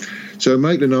rate. So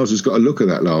Maitland-Niles has got a look at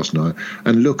that last night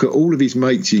and look at all of his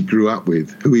mates he grew up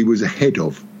with, who he was ahead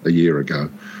of a year ago.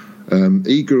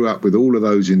 He grew up with all of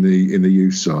those in the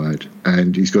youth side,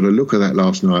 and he's got a look at that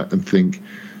last night and think,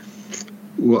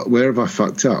 where have I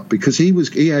fucked up? Because he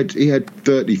had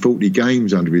 30, 40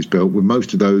 games under his belt, when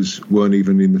most of those weren't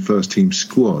even in the first team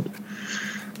squad.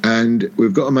 And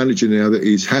we've got a manager now that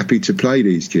is happy to play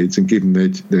these kids and give them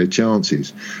their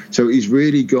chances. So he's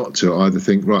really got to either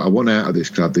think, right, I want out of this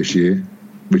club this year,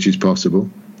 which is possible,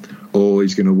 or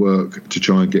he's going to work to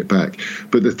try and get back.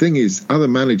 But the thing is, other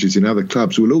managers in other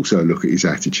clubs will also look at his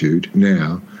attitude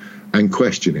now and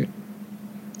question it.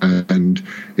 And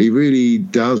he really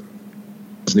does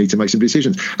need to make some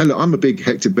decisions. And look, I'm a big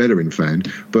Hector Bellerin fan,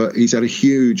 but he's had a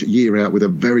huge year out with a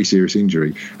very serious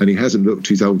injury, and he hasn't looked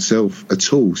his old self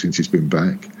at all since he's been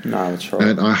back. No, that's right.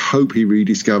 And I hope he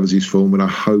rediscovers his form, and I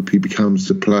hope he becomes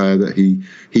the player that he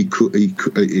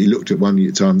looked at one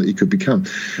year time that he could become.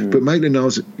 But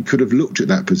Maitland-Niles could have looked at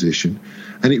that position,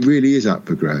 and it really is up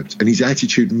for grabs. And his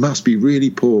attitude must be really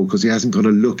poor because he hasn't got a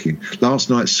look in. Last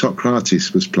night,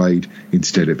 Socrates was played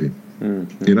instead of him.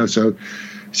 So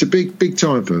it's a big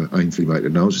time for Ainsley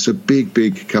Maitland-Niles. It's a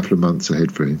big couple of months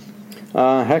ahead for him.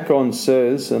 Hakon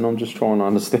says, and I'm just trying to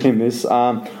understand this,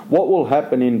 what will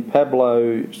happen in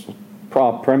Pablo's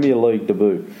Premier League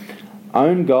debut?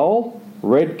 Own goal,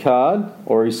 red card,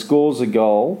 or he scores a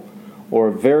goal, or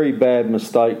a very bad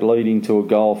mistake leading to a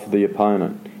goal for the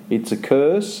opponent? It's a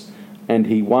curse, and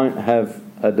he won't have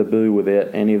a debut without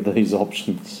any of these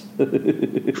options.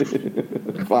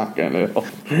 Fucking hell.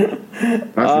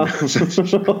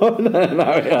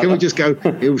 Can we just go,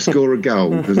 he'll score a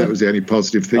goal, because that was the only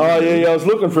positive thing. Oh, yeah, I was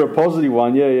looking for a positive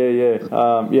one.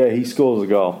 Yeah, he scores a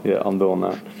goal. Yeah, I'm doing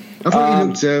that. I thought he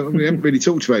looked, we haven't really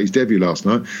talked about his debut last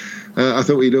night. I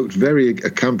thought he looked very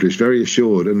accomplished, very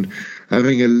assured, and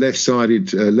having a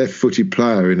left-footed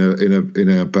player in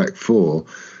our back four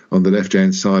on the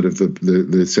left-hand side of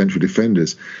the central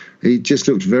defenders, he just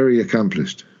looked very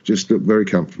accomplished, just looked very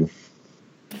comfortable.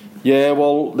 Yeah,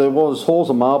 well, there was,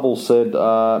 Horza Marble said,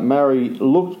 Murray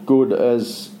looked good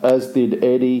as did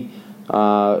Eddie.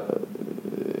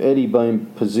 Eddie being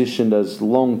positioned as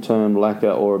long-term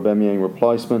Lacquer or Aubameyang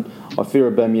replacement. I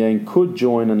fear Aubameyang could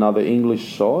join another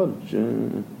English side.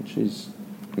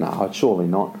 No, surely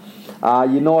not.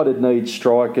 United needs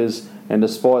strikers, and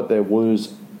despite their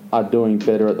woes, are doing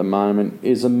better at the moment.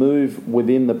 Is a move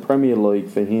within the Premier League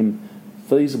for him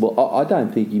feasible? I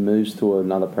don't think he moves to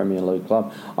another Premier League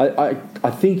club. I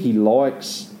think he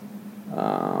likes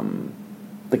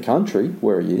the country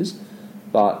where he is,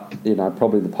 but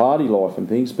probably the party life and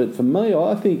things. But for me,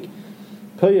 I think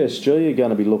PSG are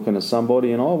going to be looking at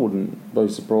somebody, and I wouldn't be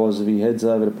surprised if he heads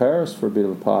over to Paris for a bit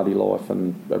of a party life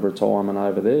and a retirement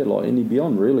over there. And he'd be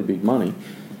on really big money.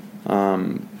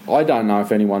 I don't know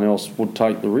if anyone else would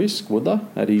take the risk, would they,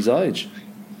 at his age?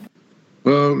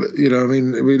 Well, we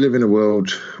live in a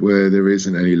world where there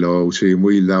isn't any loyalty, and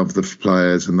we love the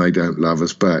players and they don't love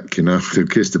us back. They'll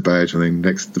kiss the badge, and then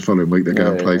the following week they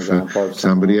go and play for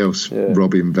somebody else,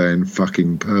 Robin Van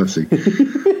fucking Persie.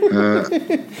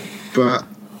 But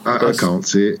I can't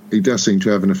see it. He does seem to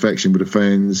have an affection with the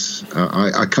fans.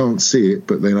 I can't see it,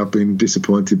 but then I've been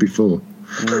disappointed before.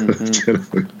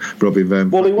 Mm-hmm. Robin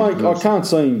Van. Well, he won't. I can't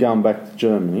see him going back to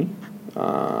Germany.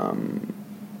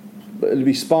 It'll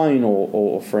be Spain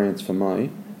or France for me.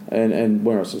 And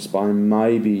when I say Spain,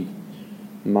 maybe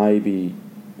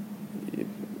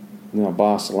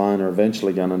Barcelona are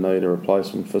eventually going to need a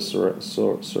replacement for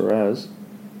Suarez.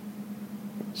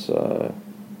 So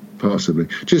possibly.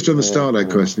 Just on the Starlight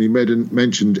question, you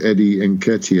mentioned Eddie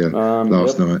Nketiah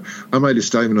last night. I made a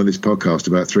statement on this podcast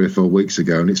about 3 or 4 weeks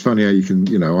ago, and it's funny how you can,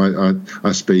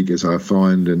 I speak as I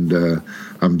find, and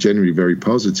I'm generally very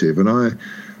positive. And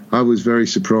I was very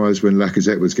surprised when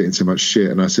Lacazette was getting so much shit,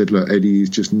 and I said, look, Eddie is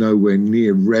just nowhere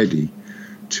near ready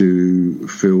to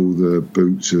fill the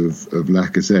boots of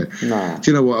Lacazette. No. Do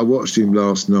you know what? I watched him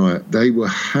last night. They were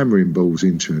hammering balls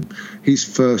into him. His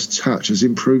first touch has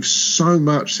improved so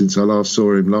much since I last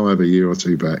saw him live a year or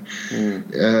two back.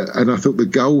 And I thought the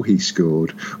goal he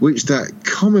scored, which the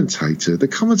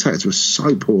commentators were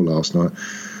so poor last night.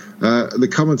 The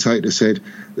commentator said,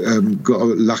 got a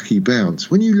lucky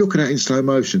bounce. When you look at it in slow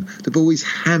motion, the ball is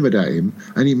hammered at him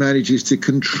and he manages to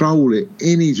control it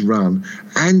in his run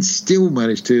and still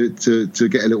manage to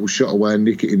get a little shot away and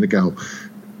nick it in the goal.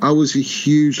 I was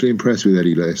hugely impressed with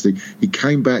Eddie Leslie. He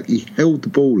came back, he held the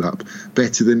ball up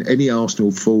better than any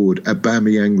Arsenal forward,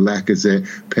 Aubameyang, Lacazette,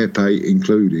 Pepe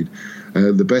included.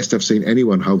 The best I've seen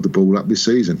anyone hold the ball up this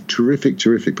season. Terrific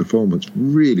performance.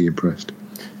 Really impressed.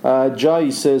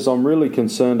 Jay says, I'm really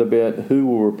concerned about who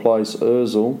will replace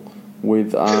Ozil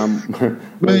with...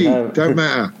 don't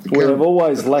matter. We have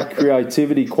always lacked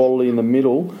creativity, quality in the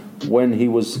middle when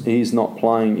he's not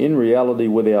playing. In reality,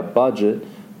 with our budget,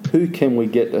 who can we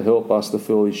get to help us to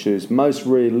fill his shoes? Most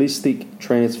realistic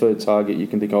transfer target you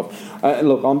can think of.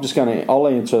 Look, I'll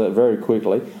answer that very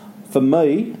quickly. For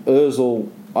me, Ozil,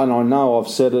 and I know I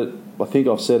think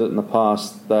I've said it in the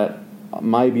past, that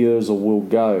maybe Ozil will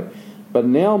go. But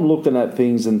now I'm looking at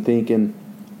things and thinking,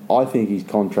 I think his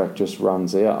contract just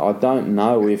runs out. I don't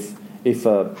know if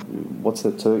what's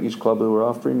the Turkish club who were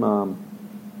after him?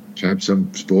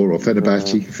 Trabzonspor or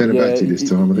Fenerbahce this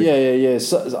time, I think. Yeah.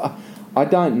 So, I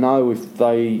don't know if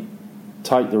they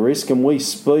take the risk. And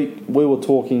we were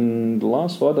talking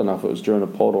last, I don't know if it was during the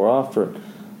pod or after it,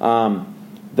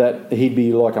 that he'd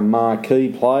be like a marquee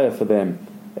player for them.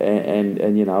 And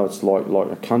it's like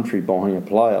a country buying a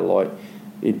player, like...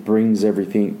 It brings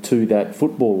everything to that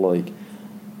football league.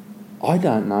 I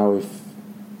don't know if,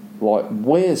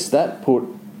 where's that put?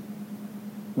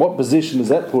 What position does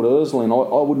that put Ozil in?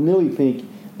 I would nearly think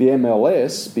the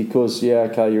MLS, because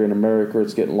you're in America,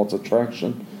 it's getting lots of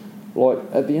traction.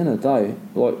 At the end of the day,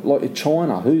 like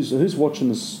China, who's watching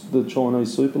the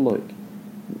Chinese Super League?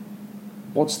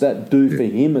 What's that do for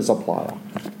him as a player?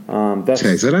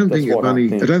 Tez, I don't think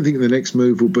the next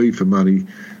move will be for money.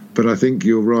 But I think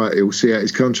you're right. He'll see out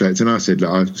his contract. And I said,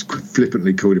 I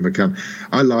flippantly called him a cunt.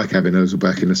 I like having Ozil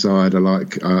back in the side.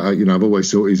 I've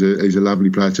always thought he's a lovely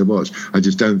player to watch. I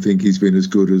just don't think he's been as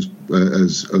good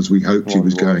as we hoped he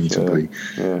was going to be.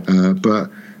 Yeah. But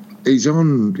he's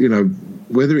on,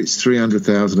 whether it's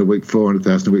 300,000 a week,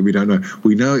 400,000 a week, we don't know.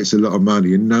 We know it's a lot of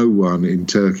money, and no one in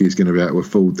Turkey is going to be able to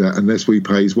afford that unless we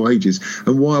pay his wages.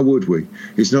 And why would we?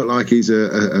 It's not like he's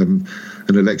an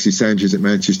Alexis Sanchez at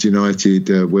Manchester United,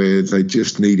 where they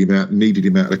just needed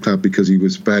him out of the club because he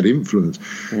was a bad influence.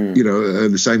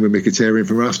 The same with Mkhitaryan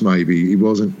from us. Maybe he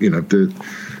wasn't.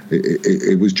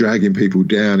 It was dragging people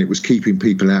down. It was keeping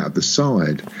people out of the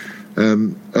side.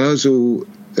 Ozil.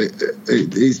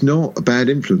 He's not a bad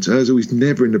influence. Ozil is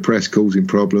never in the press causing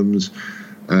problems.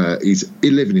 He's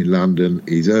living in London.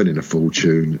 He's earning a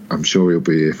fortune. I'm sure he'll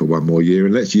be here for one more year,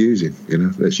 and let's use him.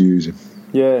 Let's use him.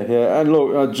 Yeah. And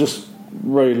look, just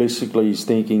realistically, he's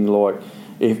thinking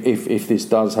if this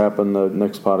does happen, the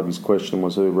next part of his question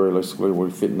was who realistically will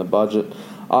fit in the budget.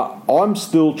 I'm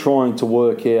still trying to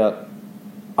work out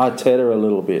Arteta a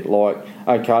little bit.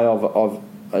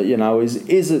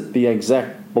 Is it the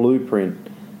exact blueprint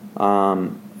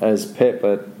as Pep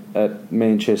at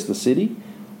Manchester City,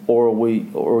 or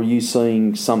are you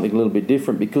seeing something a little bit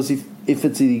different? Because if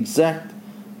it's the exact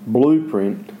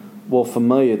blueprint, well, for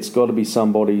me, it's got to be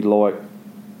somebody like,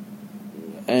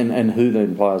 and who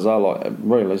then players are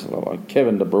realistically like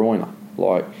Kevin De Bruyne,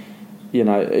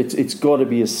 it's got to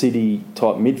be a City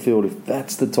type midfield if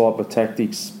that's the type of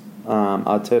tactics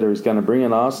Arteta is going to bring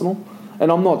at Arsenal.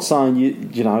 And I'm not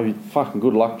saying fucking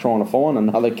good luck trying to find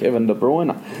another Kevin De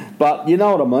Bruyne, but you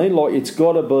know what I mean. It's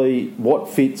got to be what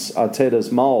fits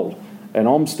Arteta's mould, and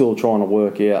I'm still trying to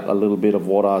work out a little bit of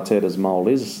what Arteta's mould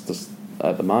is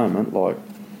at the moment.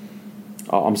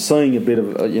 I'm seeing a bit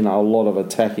of a lot of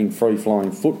attacking, free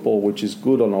flowing football, which is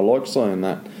good, and I like seeing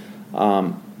that.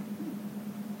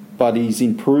 But he's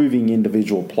improving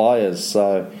individual players,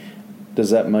 so does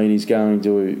that mean he's going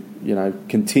to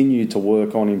continue to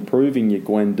work on improving your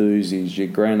Guendouzi's, your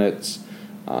Granites,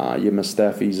 your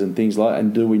Mustafis and things like that?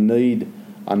 And do we need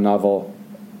another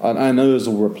an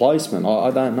Ozil replacement. I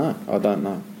don't know.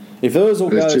 If Ozil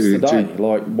goes today,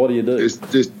 what do you do?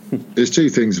 There's two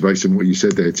things based on what you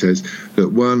said there, Tez. That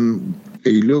one,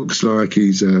 he looks like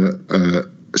he's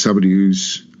somebody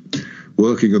who's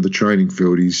working on the training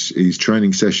field. His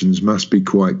training sessions must be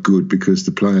quite good because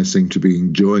the players seem to be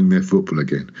enjoying their football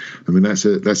again. I mean, that's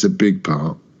a big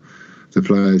part. The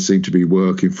players seem to be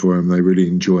working for him. They really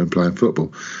enjoy playing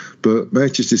football. But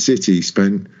Manchester City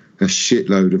spent a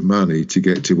shitload of money to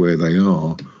get to where they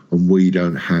are, and we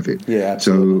don't have it. Yeah,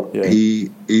 absolutely.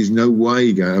 So he's no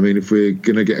way going. I mean, if we're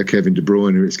going to get a Kevin De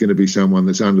Bruyne, it's going to be someone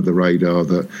that's under the radar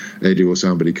that Eddie or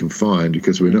somebody can find,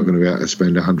 because we're not going to be able to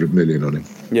spend 100 million on him.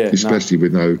 Yeah, especially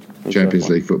with no Champions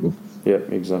League football. Yeah,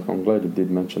 exactly. I'm glad you did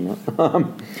mention that.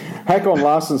 Hakon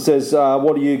Larson says,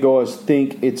 "What do you guys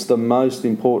think? It's the most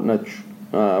important.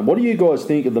 What do you guys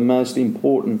think of the most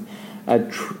important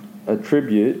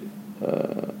attribute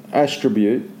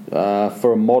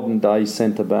for a modern day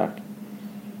centre back?"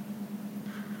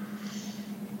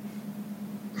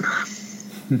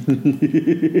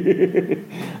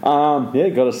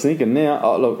 Got us thinking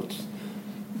now. Look.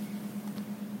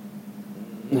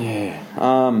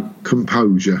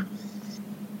 Composure.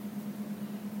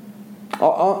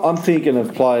 I'm thinking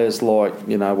of players like,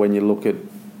 when you look at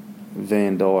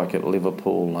Van Dijk at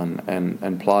Liverpool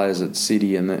and players at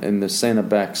City and the centre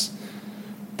backs,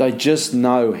 they just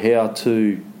know how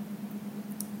to.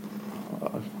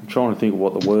 I'm trying to think of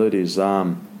what the word is.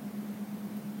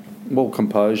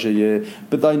 Composure, yeah,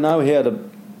 but they know how to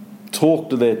talk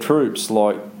to their troops,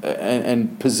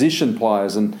 and position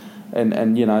players and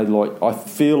I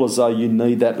feel as though you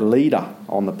need that leader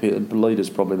on the pitch. Leader's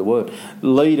probably the word.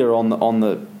 Leader on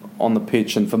the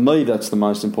pitch, and for me that's the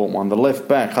most important one. The left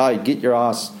back, hey, get your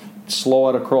ass,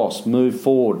 slide across, move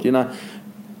forward.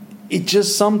 It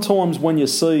just sometimes when you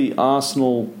see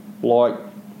Arsenal,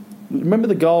 remember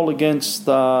the goal against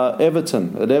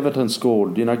Everton? Everton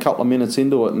scored, a couple of minutes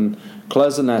into it, and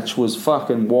Kolasinac was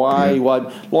fucking way.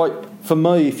 For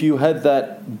me, if you had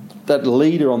that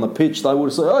leader on the pitch, they would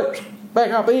have said, "Hey,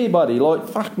 back up here, buddy."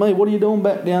 Fuck me, what are you doing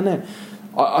back down there?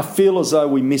 I feel as though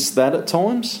we miss that at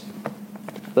times.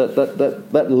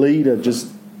 That leader just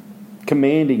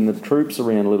commanding the troops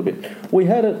around a little bit. We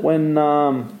had it when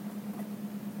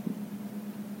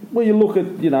you look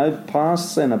at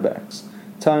past centre backs.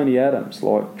 Tony Adams,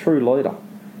 true leader.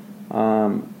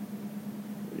 And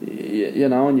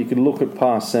you could look at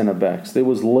past centre backs. There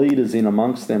was leaders in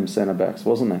amongst them centre backs,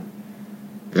 wasn't there?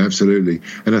 Absolutely,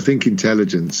 and I think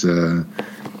intelligence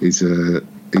is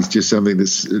just something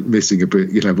that's missing a bit.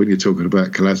 When you're talking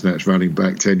about Kolasinac running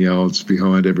back 10 yards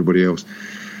behind everybody else,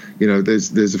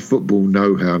 there's a football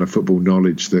know-how and a football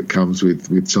knowledge that comes with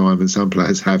time, and some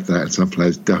players have that and some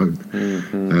players don't.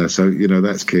 Mm-hmm. So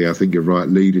that's key. I think you're right.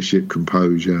 Leadership,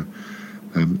 composure.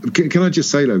 Can I just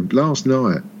say though, last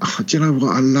night, do you know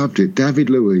what? I loved it. David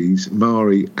Luiz,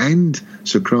 Mari, and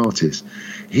Socrates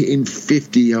hitting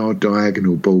 50-yard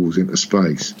diagonal balls into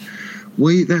space.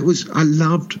 I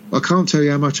can't tell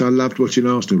you how much I loved watching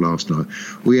Arsenal last night.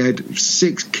 We had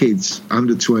 6 kids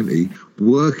under 20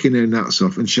 working their nuts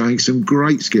off and showing some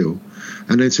great skill,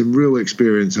 and then some real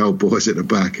experienced old boys at the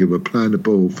back who were playing the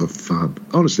ball for fun.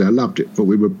 Honestly, I loved it. But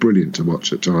we were brilliant to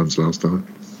watch at times last night.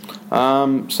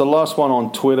 So last one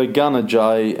on Twitter, Gunnar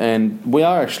J, and we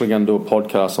are actually going to do a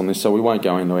podcast on this, so we won't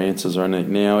go into answers or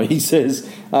anything now. He says,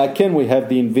 can we have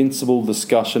the invincible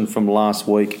discussion from last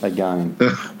week again?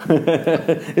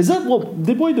 Is that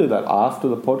did we do that after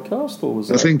the podcast, or was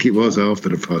that? I think it was after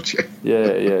the podcast.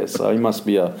 Yeah. So he must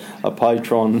be a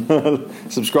patron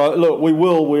subscriber. Look,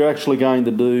 we're actually going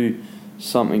to do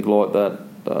something like that.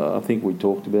 I think we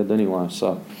talked about it anyway,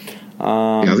 so.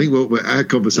 I think what our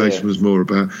conversation was more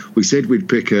about, we said we'd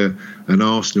pick an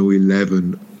Arsenal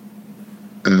 11,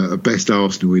 a best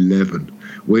Arsenal 11.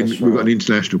 We've got an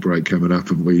international break coming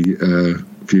up, and a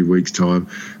few weeks' time,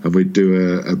 and we'd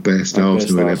do a best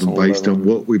Arsenal 11 based on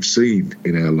what we've seen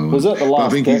in our lives. Was that the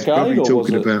last decade? He's probably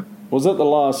talking about. Was that the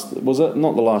last? Was that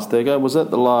not the last decade? Was that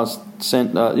the last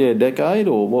decade,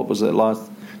 or what was it last?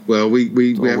 Well, we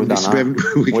can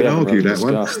argue that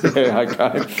one. Yeah,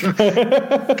 okay.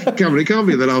 It can't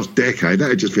be the last decade. That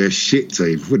would just be a shit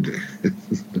team, wouldn't it?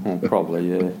 Probably,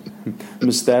 yeah.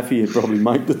 Mustafi would probably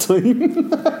make the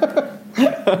team.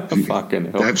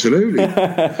 Fucking hell. Absolutely.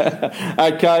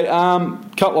 Okay,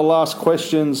 couple of last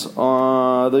questions.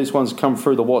 These ones come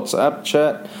through the WhatsApp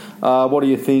chat. What do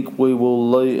you think we will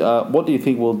leave? What do you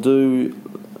think we'll leave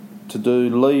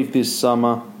this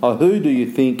summer? Who do you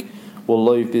think will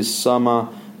leave this summer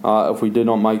if we do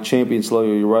not make Champions League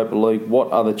or Europa League?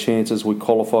 What are the chances we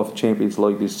qualify for Champions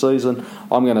League this season?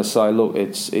 I'm going to say, look,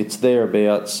 it's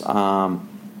thereabouts.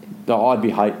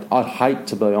 I'd hate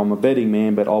to be. I'm a betting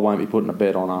man, but I won't be putting a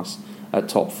bet on us at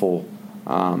top 4.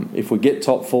 If we get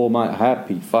top 4, mate,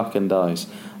 happy fucking days.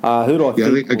 Who do I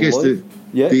think? I guess the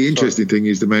interesting thing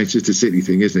is the Manchester City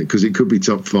thing, isn't it? Because it could be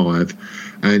top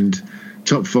 5, and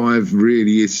top 5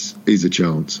 really is a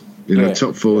chance.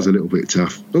 Top 4 is a little bit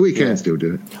tough, but we can still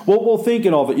do it. Well,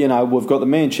 thinking of it, we've got the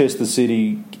Manchester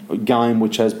City game,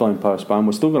 which has been postponed.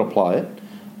 We're still going to play it.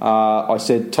 I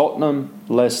said Tottenham,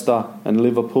 Leicester and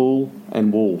Liverpool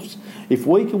and Wolves. If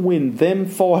we can win them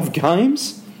 5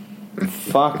 games,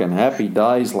 fucking happy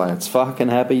days, lads. Fucking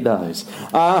happy days.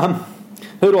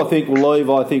 Who do I think will leave?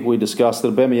 I think we discussed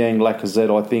it. Aubameyang, Lacazette,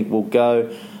 I think will go.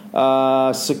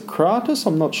 Socrates,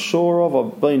 I'm not sure of.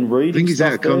 I've been reading. I think he's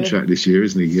out of contract this year,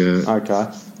 isn't he? Okay.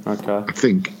 I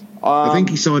think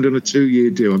he signed on a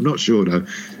 2-year deal. I'm not sure though.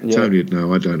 Yeah. Tony would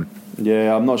know. I don't know.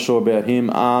 Yeah, I'm not sure about him.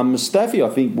 Mustafi, I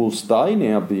think, will stay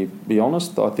now. Be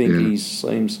honest, I think he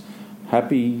seems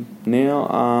happy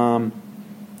now.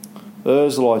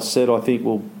 Ozil, I said, I think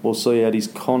we'll see out his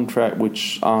contract,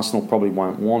 which Arsenal probably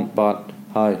won't want. But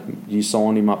hey, you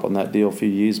signed him up on that deal a few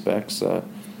years back, so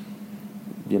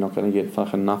you're not going to get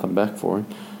fucking nothing back for him.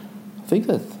 I think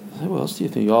that. Who else do you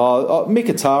think?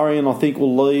 Mkhitaryan, I think,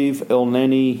 will leave. El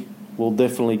Neni will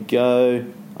definitely go.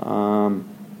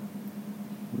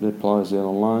 Their players out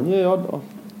on loan. Yeah,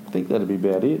 I think that'd be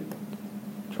about it.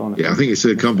 I think it's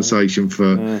a conversation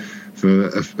for a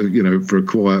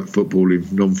quiet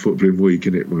footballing, non-footballing week,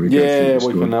 isn't it? When we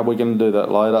can do that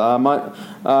later.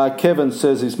 Mate, Kevin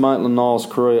says his Maitland-Niles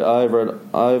career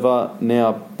over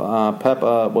now.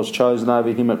 Papa was chosen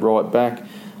over him at right back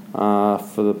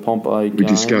for the Pompey game. We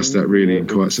discussed that really in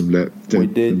quite some depth. We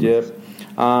did, yep.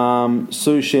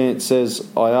 Sushant says,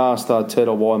 I asked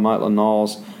Arteta why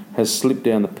Maitland-Niles has slipped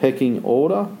down the pecking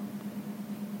order.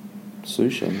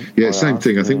 Sushant. Yeah, same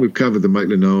thing. I think we've covered the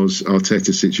Maitland-Niles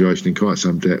Arteta situation in quite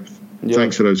some depth. Yep.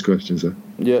 Thanks for those questions, though.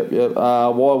 Yep.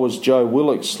 Why was Joe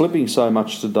Willock slipping so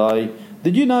much today?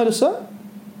 Did you notice that?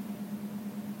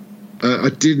 I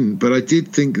didn't, but I did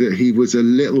think that he was a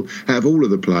little, out of all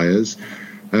of the players,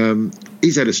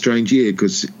 he's had a strange year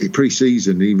because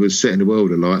pre-season he was setting the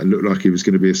world alight and looked like he was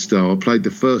going to be a star. Played the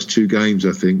first 2 games,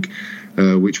 I think,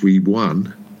 which we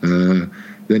won.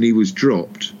 Then he was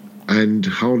dropped and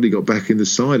hardly got back in the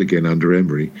side again under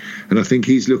Emery. And I think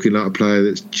he's looking like a player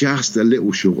that's just a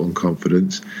little short on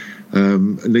confidence,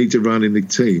 needs a run in the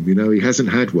team. He hasn't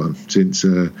had one since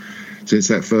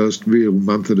that first real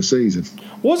month of the season.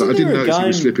 I didn't notice he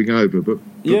was slipping over, but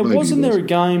wasn't there a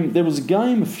game? There was a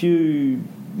game a few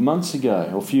months ago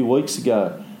or a few weeks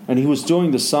ago, and he was doing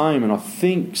the same. And I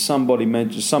think somebody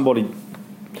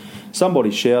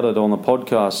shouted on the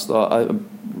podcast,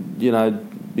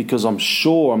 because I'm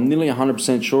nearly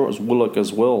 100% sure it was Willock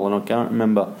as well, and I can't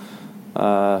remember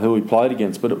who he played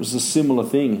against, but it was a similar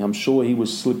thing. I'm sure he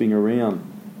was slipping around.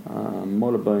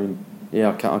 Might have been,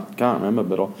 I can't remember,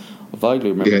 but I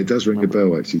vaguely remember. Yeah, it does ring a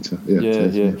bell, actually.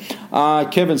 Yeah.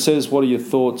 Kevin says, what are your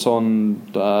thoughts on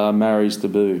Mary's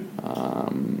debut?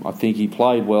 I think he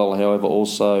played well, however,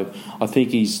 also I think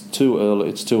he's too early.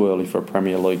 It's too early for a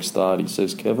Premier League start, he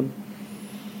says, Kevin.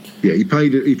 Yeah, he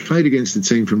played against a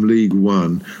team from League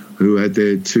One who had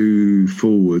their 2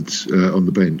 forwards on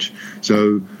the bench.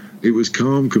 So it was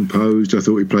calm, composed. I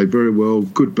thought he played very well,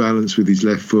 good balance with his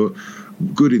left foot,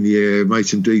 good in the air, made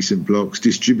some decent blocks,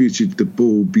 distributed the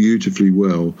ball beautifully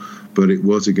well, but it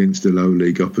was against a low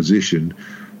league opposition.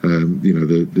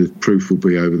 The proof will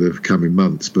be over the coming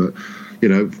months. But,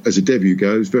 as a debut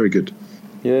goes, very good.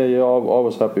 Yeah, I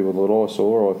was happy with what I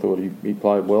saw. I thought he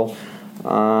played well.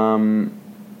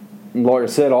 Like I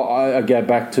said, I go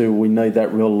back to we need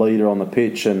that real leader on the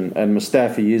pitch, and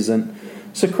Mustafi isn't.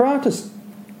 Socrates,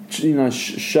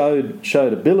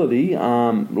 showed ability.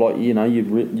 I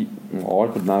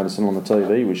could notice him on the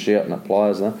TV. He was shouting at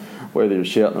players. Whether he was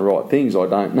shouting the right things, I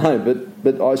don't know.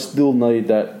 But I still need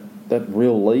that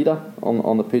real leader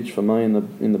on the pitch for me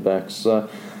in the back. So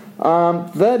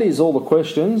that is all the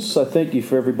questions. So thank you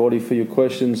for everybody for your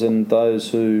questions, and those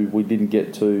who we didn't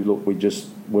get to. Look,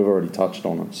 we've already touched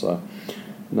on it. So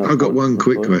I've got one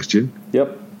quick question.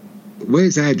 Yep.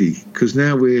 Where's Addy? Because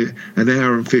now we're an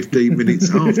hour and 15 minutes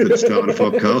after the start of the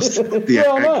podcast, the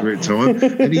accurate time.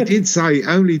 And he did say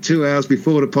only 2 hours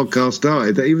before the podcast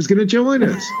started that he was going to join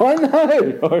us. I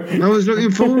know. I was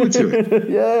looking forward to it.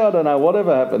 Yeah, I don't know.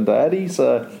 Whatever happened to Addy?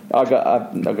 So I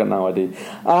got no idea.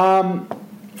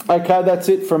 Okay, that's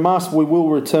it from us. We will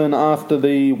return after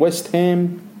the West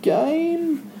Ham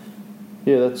game.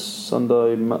 Yeah, that's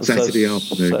Saturday afternoon.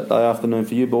 Saturday afternoon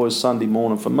for you boys, Sunday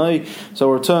morning for me. So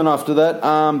we'll return after that.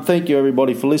 Thank you,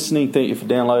 everybody, for listening. Thank you for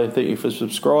downloading. Thank you for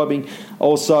subscribing.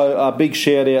 Also, a big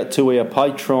shout-out to our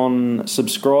Patreon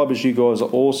subscribers. You guys are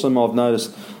awesome. I've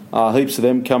noticed heaps of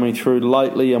them coming through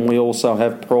lately, and we also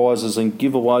have prizes and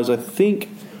giveaways. I think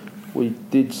we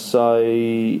did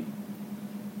say...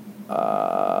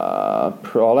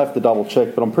 I'll have to double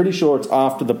check, but I'm pretty sure it's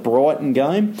after the Brighton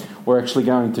game. We're actually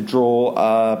going to draw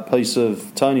a piece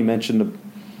of, Tony mentioned,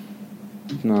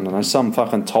 some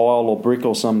fucking tile or brick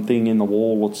or something in the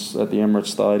wall. It's at the Emirates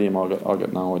Stadium. I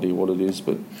got no idea what it is,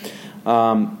 but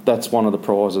that's one of the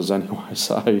prizes anyway.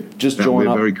 So just join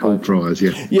up. That'll be a very cool prize,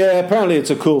 yeah. Yeah, apparently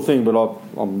it's a cool thing, but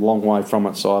I'm a long way from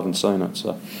it, so I haven't seen it.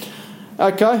 So,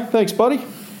 okay, thanks, buddy.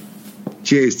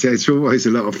 Cheers, Ted. It's always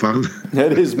a lot of fun.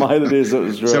 It is, mate. It is. It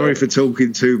was great. Sorry for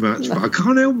talking too much, but I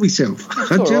can't help myself.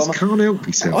 Can't help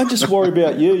myself. I just worry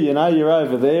about you. You know, you're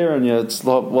over there, and it's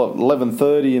like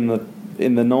 11:30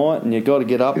 in the night, and you got to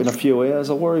get up in a few hours.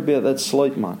 I worry about that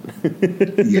sleep, mate.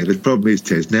 Yeah, the problem is,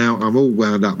 Ted. Now I'm all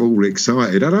wound up, all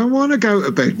excited. I don't want to go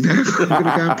to bed now. I'm going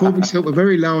to go and pour myself a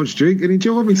very large drink and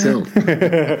enjoy myself.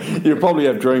 You'll probably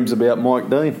have dreams about Mike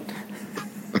Dean.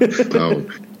 Oh.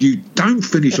 You don't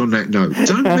finish on that note.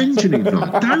 Don't mention him.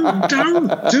 Don't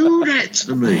do that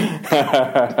to me.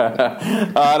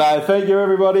 All right, thank you,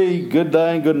 everybody. Good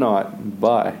day and good night.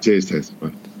 Bye. Cheers, Tess.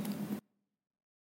 Bye.